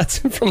car. That's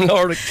from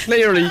Laura.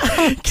 Clearly,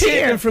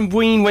 Caitlin from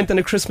Buin went on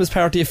a Christmas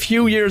party a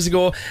few years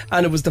ago,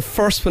 and it was the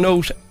first one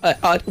out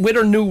with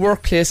her new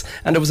workplace,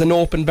 and there was an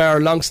open bar.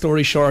 Long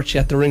story short, she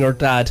had to ring her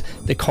dad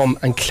to come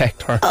and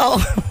collect her. Oh,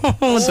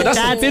 so that's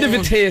a bit of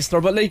a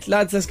taster, but like,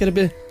 lads, let's get a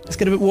bit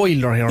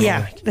wilder here.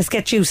 Yeah, let's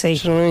get juicy.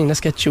 Do you know what I mean?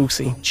 Let's get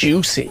juicy.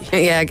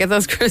 Yeah, get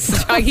those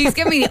Christmas. He's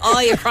giving me the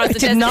eye across the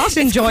chest. Did not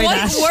enjoy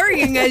that. It's quite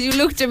worrying as you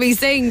looked at me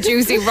saying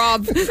juicy,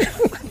 Rob.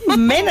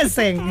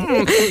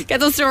 Menacing. Get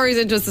those stories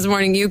into us this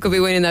morning. You could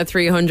be winning that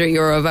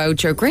 €300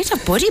 voucher. Great to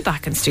have Buddy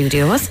back in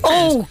studio, wasn't it?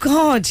 Oh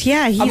God,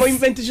 yeah. Am I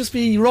meant to just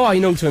be raw, to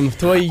him?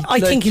 I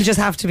think he'll just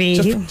have to be.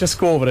 Just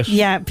go with it.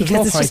 Yeah,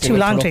 because it's just too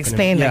long to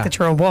explain that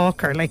you're a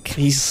walker. Like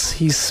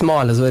he's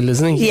small as well,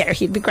 isn't he? Yeah,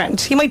 he'd be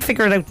grand. He might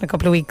figure it out in a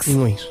couple of weeks. He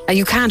might.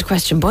 You can't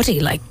question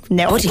Buddy. Like,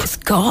 no. Buddy is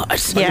God.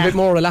 I'm a bit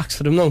more relaxed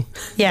with him now.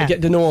 Yeah. I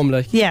get to know him.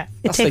 Like, yeah,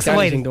 it that's takes like a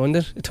while. anything, though, isn't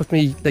it? It took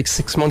me like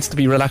 6 months to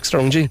be relaxed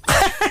around you.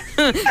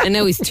 And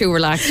now he's too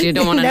relaxed. You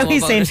don't want to know now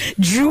he's about saying it.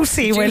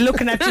 juicy. We're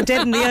looking at you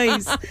dead in the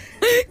eyes.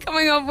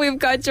 Coming up, we've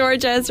got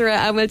George Ezra,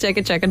 and we'll take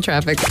a check on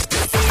traffic.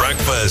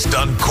 Breakfast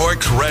on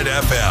Cork's Red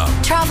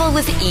FM. Travel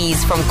with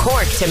ease from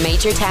Cork to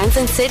major towns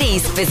and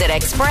cities. Visit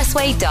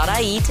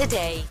expressway.ie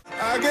today.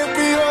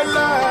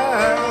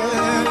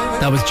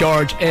 That was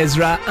George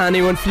Ezra.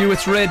 Anyone for you?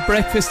 It's Red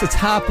Breakfast. It's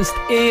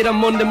 8:30 on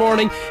Monday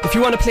morning. If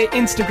you want to play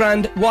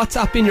Instagram,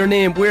 WhatsApp in your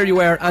name where you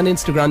are on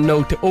Instagram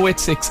now to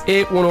 086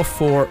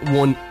 8104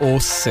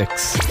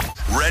 106.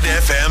 Red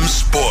FM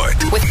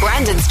Sport. With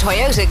Brandon's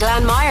Toyota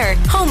Glanmire,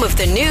 home of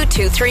the new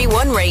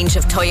 231 range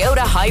of Toyota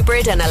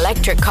hybrid and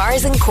electric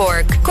cars in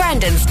Cork.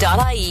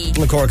 Grandins.ie.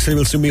 The Cork City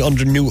will soon be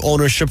under new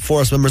ownership.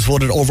 Forest members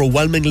voted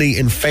overwhelmingly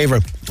in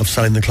favour of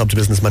selling the club to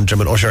businessman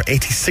Dermot Usher.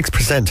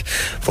 86%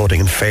 voting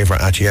in favour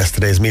at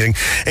yesterday's meeting.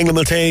 England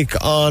will take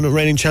on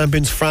reigning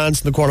champions France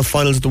in the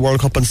quarter-finals of the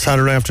World Cup on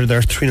Saturday after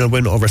their 3-0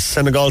 win over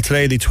Senegal.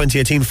 Today, the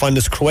 2018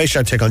 finalists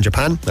Croatia take on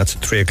Japan. That's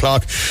at 3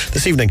 o'clock.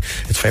 This evening,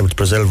 it's favourites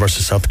Brazil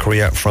versus South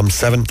Korea from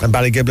 7. And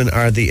Ballygiblin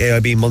are the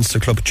AIB Munster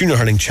Club Junior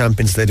Hurling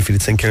champions. They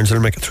defeated St. Kieran's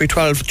Limerick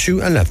 3-12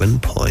 to 11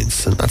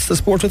 points. And that's the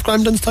sport with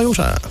Grandin's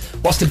Toyota.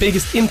 What's the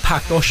biggest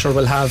impact Usher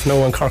will have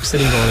now on Cork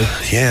City going?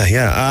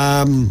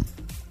 Yeah.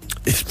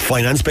 It's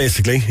finance,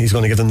 basically. He's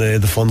going to give them the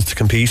funds to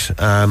compete.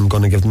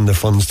 Going to give them the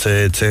funds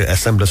to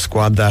assemble a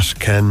squad that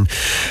can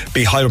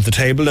be higher up the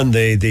table than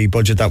the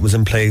budget that was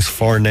in place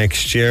for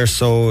next year.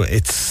 So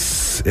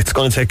it's it's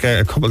going to take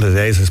a couple of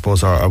days, I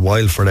suppose, or a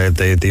while for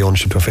the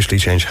ownership to officially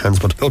change hands.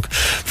 But look,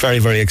 very,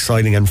 very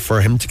exciting, and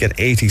for him to get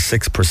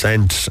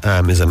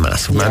 86% is a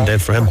massive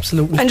mandate for him.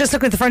 Absolutely. And just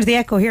looking at the front of the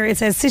Echo here, it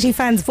says City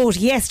fans vote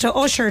yes to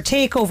Usher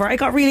takeover. I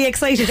got really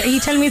excited. Are you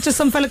telling me it's just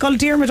some fella called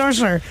Diarmuid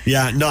Usher?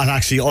 Yeah, not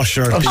actually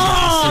Usher.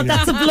 Oh,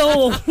 that's a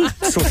blow.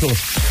 So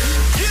close.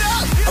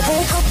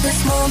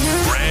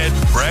 Red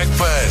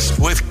Breakfast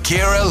with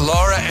Ciara,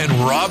 Laura and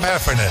Rob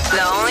Heffernan.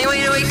 The only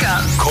way to wake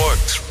up.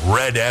 Cork's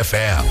Red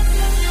FM.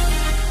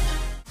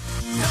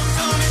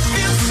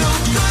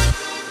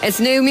 It's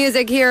new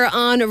music here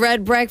on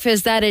Red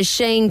Breakfast. That is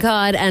Shane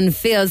Codd and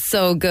Feels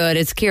So Good.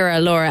 It's Ciara,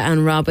 Laura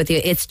and Rob with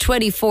you. It's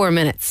 24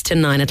 minutes to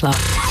 9 o'clock.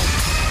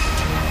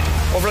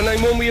 Over on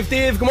line 1 we have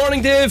Dave. Good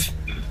morning, Dave.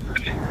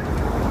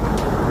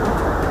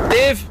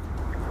 Dave.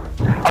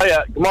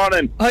 Hiya, good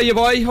morning. Hiya,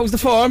 boy. How's the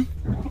form?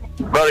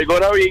 Very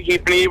good. How are you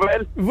keeping me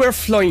well? We're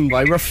flying,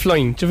 boy. We're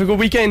flying. Did you have a good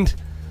weekend?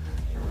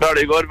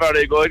 Very good,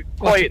 very good.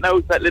 Quiet now,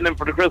 settling in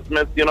for the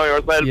Christmas, you know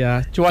yourself.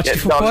 Yeah. Did you watch the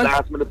football?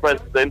 Last minute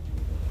presents in.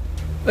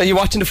 Are you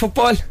watching the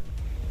football?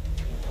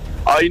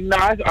 I'm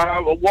not. I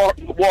walk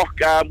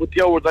with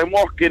the hours I'm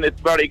working. It's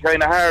very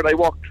kind of hard. I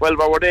work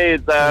 12-hour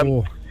days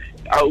out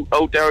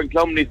there in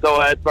Clomley,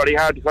 so it's very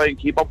hard to try and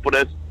keep up with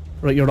it.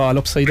 Right, you're all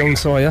upside down,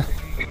 so yeah.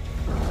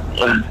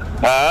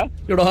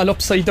 You're all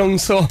upside down,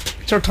 so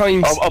it's your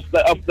times.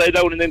 Upside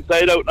down and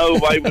inside out now,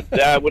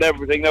 with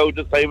everything now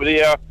this time of the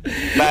year.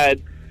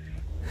 Mad.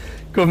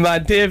 Good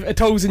man, Dave.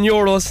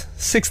 €1,000,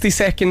 60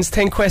 seconds,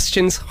 10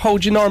 questions. How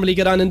do you normally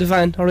get on in the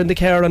van or in the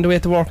car on the way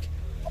to work?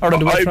 Or on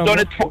the way I've from done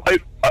work?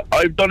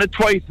 I've done it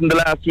twice in the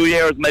last few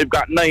years, and I've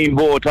got 9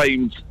 both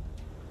times.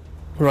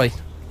 Right,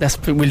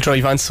 we'll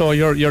drive on. So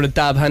you're a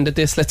dab hand at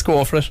this. Let's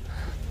go for it.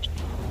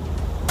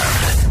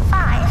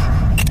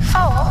 5,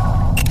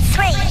 4,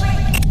 3,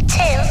 2,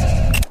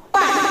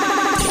 1.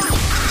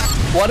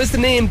 What is the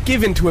name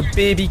given to a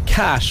baby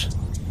cat?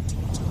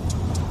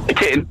 A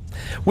kitten.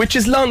 Which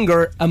is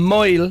longer, a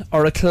mile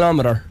or a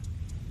kilometre?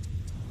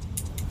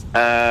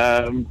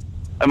 A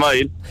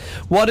mile.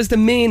 What is the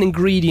main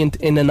ingredient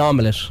in an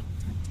omelette?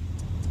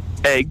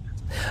 Egg.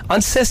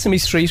 On Sesame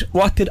Street,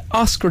 what did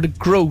Oscar the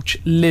Grouch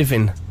live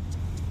in?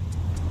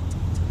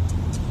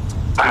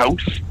 A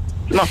house.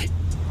 No.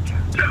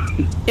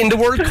 In the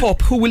World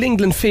Cup, who will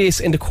England face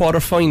in the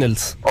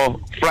quarter-finals?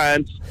 Oh,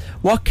 France.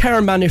 What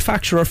car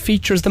manufacturer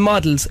features the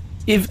models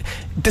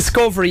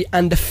Discovery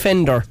and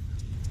Defender?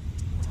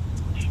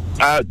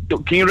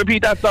 Can you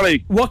repeat that,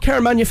 sorry? What car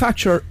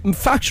manufacturer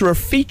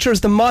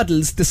features the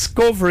models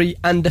Discovery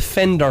and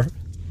Defender?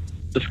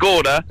 The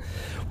Skoda.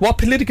 What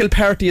political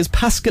party is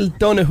Pascal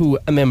Donoghue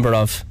a member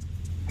of?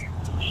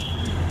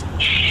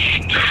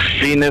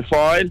 Fianna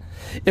Fáil.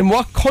 In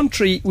what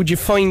country would you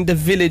find the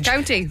village...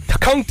 County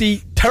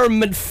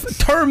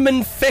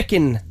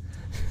Termonfeckin?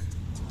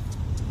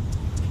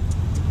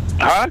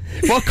 Huh?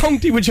 What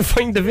county would you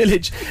find the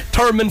village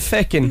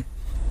Termonfeckin?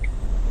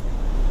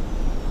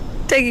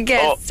 Take a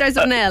guess. Starts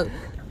with an L.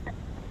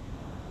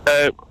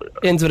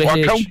 Ends with a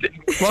H. County?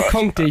 What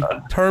county?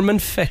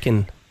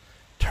 Termonfeckin.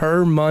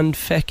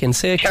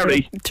 Say it.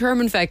 Kerry.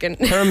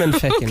 Termonfeckin.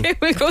 Okay,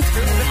 we'll go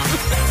through.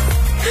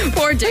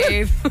 Poor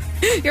Dave.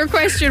 Your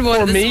question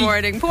was this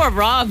morning. Poor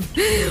Rob.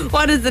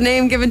 What is the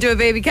name given to a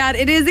baby cat?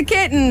 It is a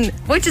kitten.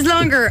 Which is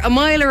longer, a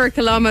mile or a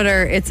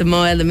kilometre? It's a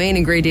mile. The main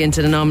ingredient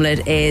in an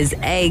omelette is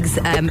eggs.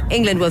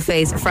 England will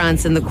face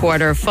France in the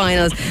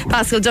quarter-finals.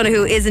 Pascal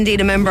Donoghue is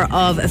indeed a member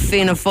of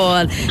Fianna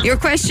Fáil. Your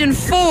question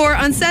 4,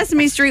 on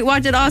Sesame Street,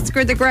 what did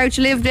Oscar the Grouch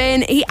live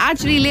in? He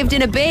actually lived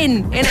in a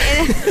bin.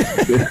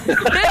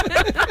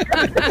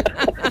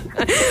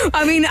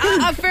 I mean,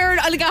 a fair,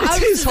 like a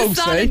house is a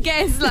solid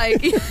guess,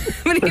 like,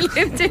 when he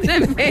lived in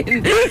a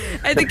bin.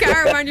 And the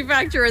car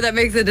manufacturer that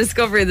makes the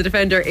Discovery of the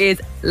Defender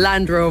is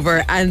Land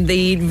Rover, and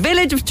the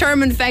village of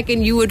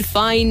Termonfeckin you would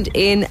find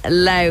in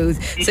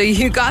Louth. So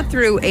you got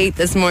through 8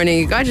 this morning.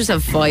 You got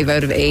yourself 5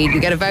 out of 8.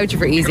 You get a voucher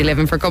for Easy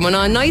Living for coming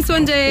on. Nice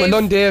one, Dave. Well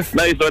done, Dave.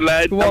 Nice one,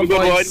 lad. Have a good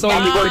one.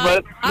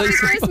 Happy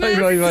Christmas.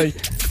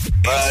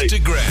 Bye.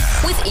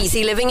 Instagram. With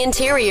Easy Living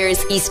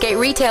Interiors, Eastgate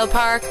Retail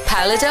Park,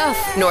 Paladuff,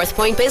 North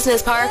Point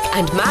Business Park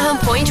and Mahon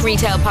Point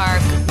Retail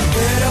Park.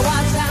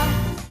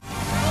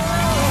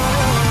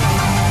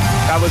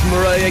 That was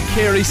Mariah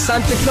Carey.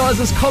 Santa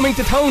Claus is coming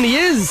to town. He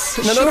is.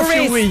 In another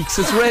few weeks.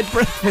 It's Red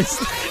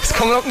Breakfast. It's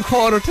coming up in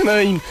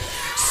 8:45.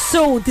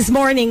 So this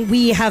morning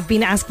we have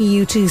been asking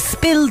you to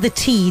spill the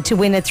tea to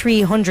win a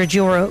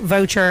 €300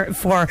 voucher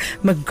for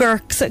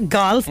McGurk's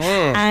Golf.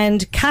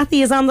 And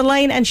Kathy is on the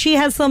line and she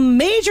has some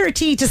major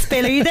tea to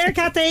spill. Are you there,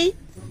 Kathy?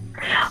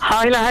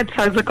 Hi lads,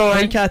 how's it going?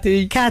 Hi,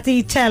 Kathy.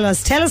 Kathy, tell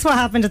us what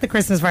happened at the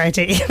Christmas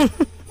party.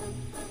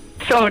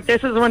 So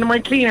this is one of my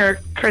cleaner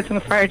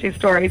Christmas party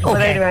stories.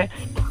 But anyway,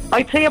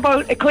 I'd say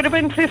it could have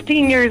been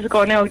 15 years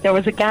ago now. There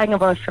was a gang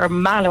of us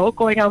from Mallow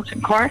going out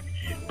in Cork.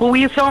 But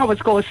we used to always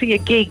go see a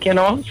gig, you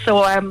know.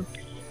 So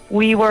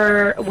we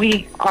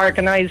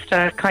organised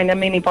a kind of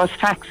minibus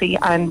taxi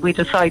and we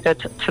decided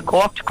to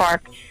go up to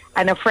Cork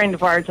and a friend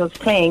of ours was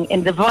playing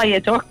in the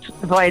Viaduct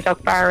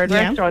Bar and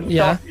Restaurant.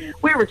 Yeah. So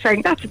we were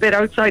saying that's a bit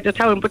outside the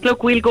town, but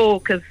look, we'll go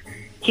because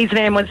his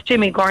name was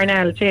James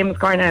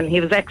Garnell.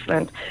 He was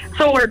excellent.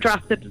 So we're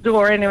dropped at the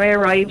door anyway,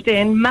 arrived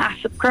in,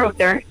 massive crowd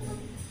there.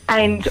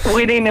 And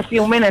within a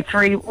few minutes,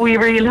 we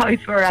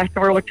realised we were at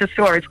the Rocha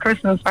Store's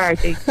Christmas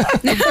party.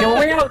 No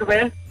way out of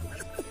it.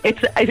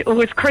 It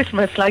was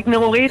Christmas, like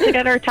no way to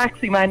get our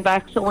taxi man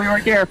back, so we were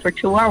there for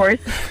 2 hours.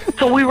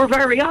 So we were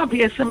very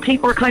obvious, and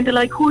people were kind of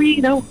like, who are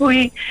you now, who are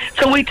you?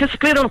 So we just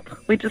split up.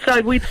 We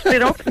decided we'd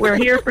split up. We're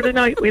here for the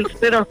night, we'll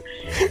split up.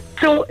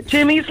 So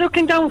Jimmy's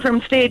looking down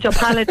from stage,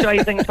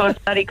 apologising to us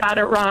that he got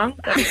it wrong,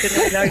 that he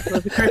didn't realise it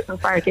was a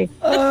Christmas party.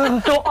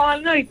 So all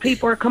night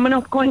people were coming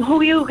up going, who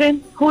are you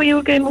again? Who are you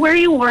again? Where are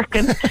you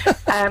working?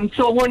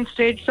 So at one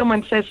stage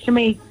someone says to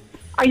me,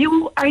 Are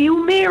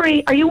you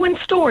Mary? Are you in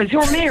stores?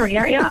 You're Mary,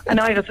 are you? And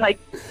I was like,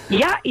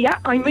 yeah,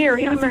 I'm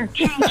Mary.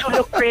 Jeez, you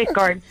look great,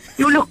 girl.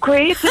 You look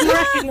great. And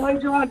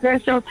recognise you all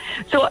dressed up.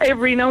 So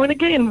every now and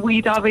again,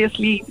 we'd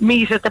obviously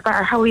meet at the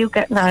bar. How are you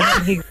getting on?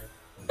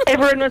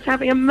 Everyone was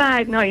having a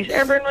mad night.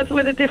 Everyone was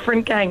with a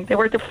different gang. They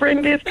were the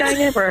friendliest gang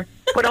ever,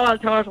 but all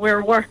thought we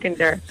were working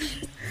there.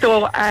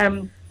 So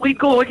we'd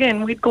go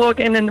again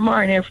in the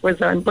morning if it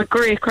was on, but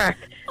great crack.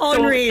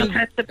 Unreal. So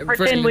had to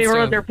pretend we were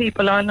other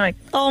people all night.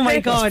 Oh my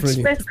God.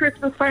 Best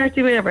Christmas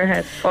party we ever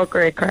had. Oh,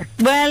 great crack.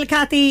 Well,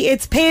 Kathy,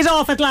 it's paid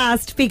off at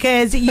last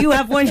because you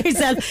have won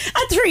yourself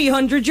a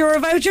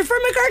 €300 voucher for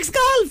McGurk's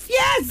Golf.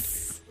 Yes!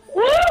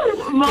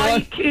 Woo!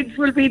 My kids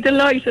will be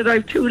delighted. I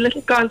have 2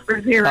 little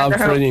golfers here in the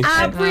house. Brilliant.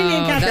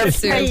 Brilliant, Kathy. That's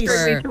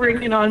super.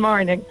 Ringing all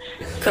morning.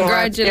 So,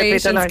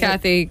 Congratulations,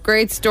 Kathy.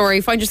 Great story.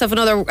 Find yourself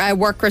another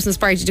work Christmas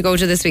party to go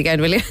to this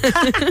weekend, will you?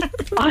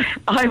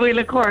 I will,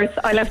 of course.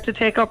 I'll have to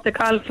take up the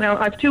golf now.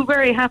 I have 2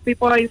 very happy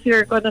boys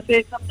here going to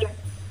say something.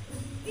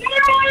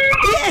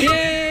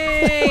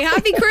 Yay!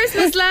 Happy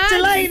Christmas, lads.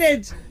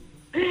 Delighted.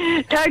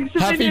 Thanks.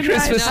 Happy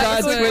Christmas,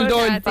 lads. Well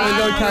done,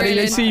 Kathy.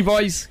 Let's see,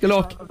 boys. Good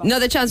luck.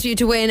 Another chance for you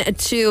to win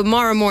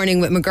tomorrow morning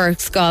with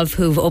McGurk's Golf,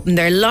 who've opened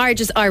their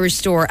largest Irish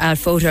store at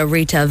Photo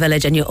Retail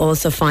Village, and you'll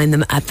also find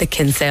them at the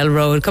Kinsale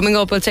Road. Coming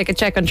up, we'll take a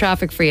check on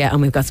traffic for you,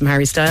 and we've got some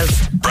Harry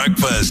Styles.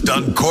 Breakfast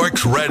on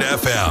Cork's Red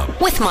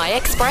FM. With My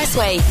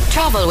Expressway.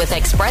 Travel with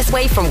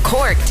Expressway from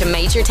Cork to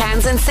major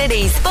towns and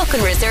cities. Book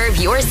and reserve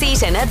your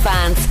seat in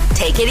advance.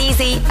 Take it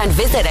easy and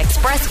visit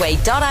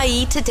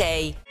expressway.ie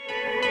today.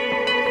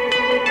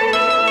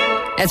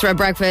 It's Red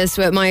Breakfast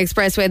with My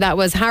Expressway. That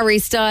was Harry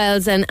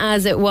Styles, and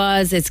as it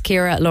was, it's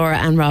Ciara, Laura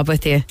and Rob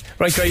with you.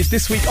 Right, guys,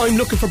 this week I'm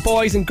looking for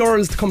boys and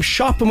girls to come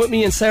shopping with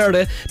me on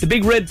Saturday. The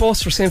big red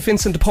bus for St.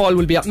 Vincent de Paul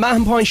will be at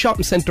Mahon Point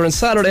Shopping Centre on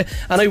Saturday,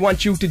 and I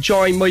want you to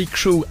join my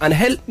crew and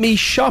help me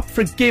shop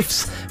for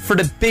gifts for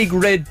the big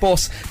red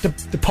bus.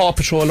 The Paw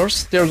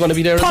Patrollers, they're going to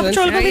be there. Paw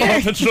Patrol will be there.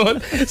 Paw Patrol.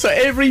 So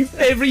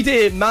every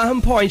day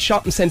Mahon Point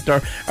Shopping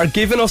Centre are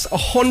giving us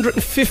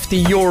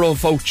 €150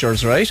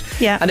 vouchers, right?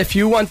 Yeah. And if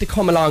you want to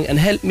come along and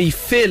help me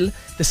fill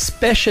the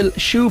special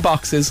shoe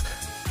boxes,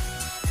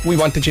 we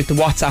wanted you to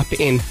WhatsApp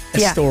in a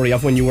story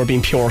of when you were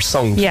being pure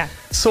sung. Yeah.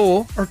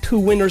 So our 2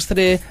 winners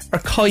today are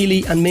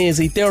Kylie and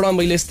Maisie. They're on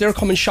my list. They're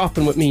coming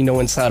shopping with me now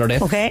on Saturday.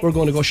 Okay. We're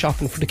going to go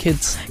shopping for the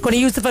kids. Going to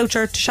use the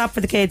voucher to shop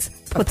for the kids,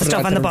 put the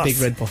stuff on the bus. Big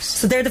red bus.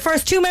 So they're the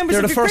first 2 members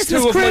They're of the your first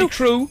Christmas 2 of my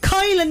crew.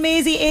 Kyle and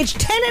Maisie, aged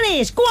 10 and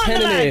 8. Go on, 10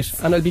 the and 8. lads.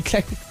 And I'll be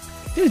collecting.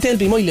 They'll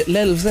be my little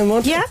elves then,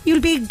 won't they? Yeah,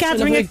 you'll be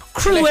gathering a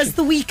crew as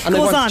the week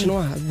goes on. You know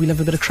what? We'll have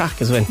a bit of crack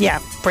as well.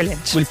 Yeah,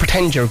 brilliant. We'll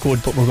pretend you're good,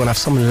 but we're going to have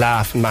some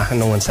laugh in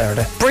Mahon on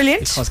Saturday.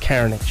 Brilliant. Because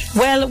carnage.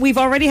 Well, we've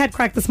already had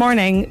crack this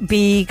morning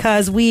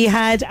because we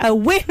had a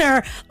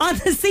winner on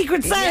the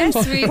Secret Sound.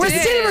 Yes, we We're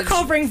did. still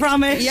recovering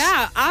from it.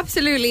 Yeah,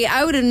 absolutely.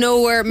 Out of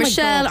nowhere.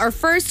 Michelle, our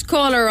first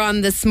caller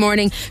on this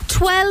morning.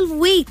 12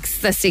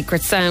 weeks the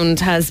Secret Sound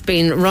has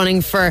been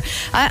running for.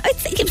 I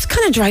think it was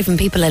kind of driving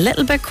people a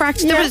little bit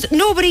cracked. There was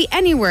nobody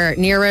anywhere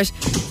near it.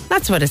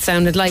 That's what it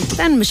sounded like.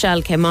 Then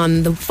Michelle came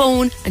on the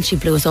phone and she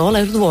blew us all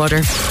out of the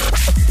water.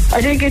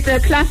 I think it's a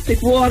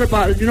plastic water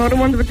bottle. You know the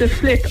ones with the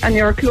flip and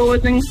you're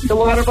closing the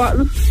water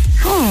bottle?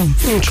 Oh,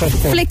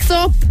 interesting. Flicks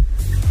up,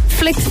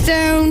 flicks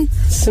down.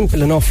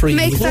 Simple enough, really.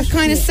 Makes that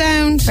kind of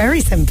sound.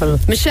 Very simple.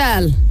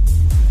 Michelle,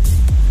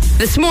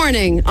 this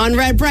morning on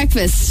Red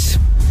Breakfast.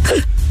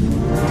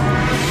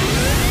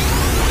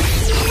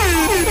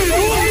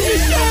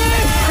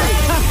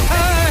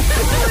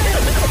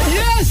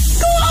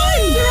 Yes! Go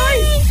on!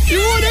 Right! You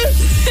won it!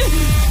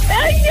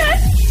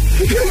 Yes!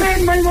 You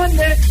made my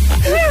Monday.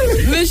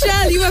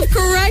 Michelle, you have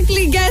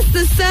correctly guessed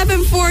the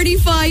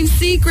 7:45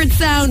 Secret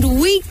Sound.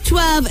 Week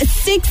 12,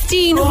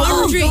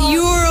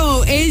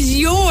 €1,600 is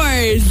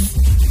yours.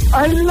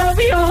 I love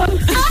you all.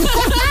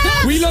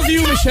 We love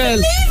you, Michelle.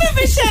 Leave it,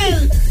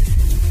 Michelle.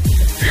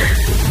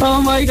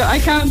 Oh my God, I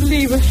can't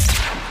believe it.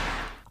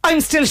 I'm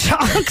still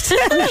shocked.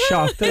 I'm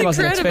shocked. I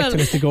wasn't Incredible.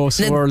 expecting us to go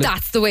so Now, early.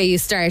 that's the way you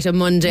start a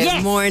Monday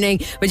Yes. morning.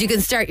 But you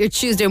can start your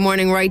Tuesday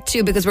morning right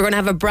too, because we're going to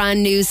have a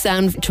brand new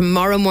sound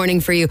tomorrow morning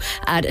for you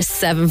at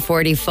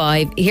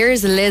 7:45.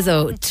 Here's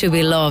Lizzo, To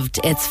Be Loved.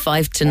 It's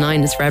 5 to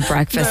 9. It's Red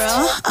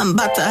Breakfast. I'm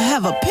about to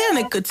have a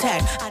panic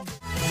attack.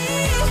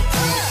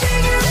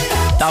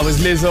 That was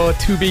Lizzo,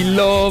 To Be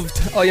Loved.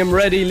 I am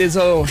ready,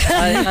 Lizzo.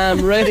 I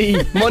am ready.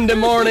 Monday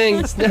morning.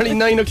 It's nearly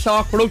 9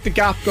 o'clock. We're out the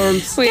gap,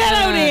 girls. We Get are.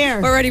 out of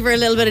here. We're ready for a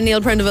little bit of Neil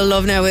Prendeville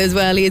love now as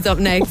well. He's up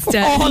next.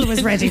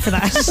 Always ready for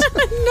that.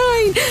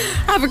 9.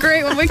 Have a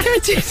great one. We'll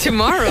catch you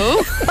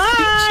tomorrow.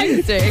 Bye.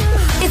 Tuesday.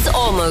 It's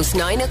almost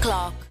 9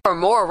 o'clock. For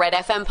more Red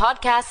FM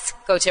podcasts,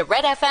 go to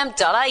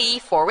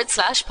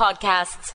redfm.ie/podcasts.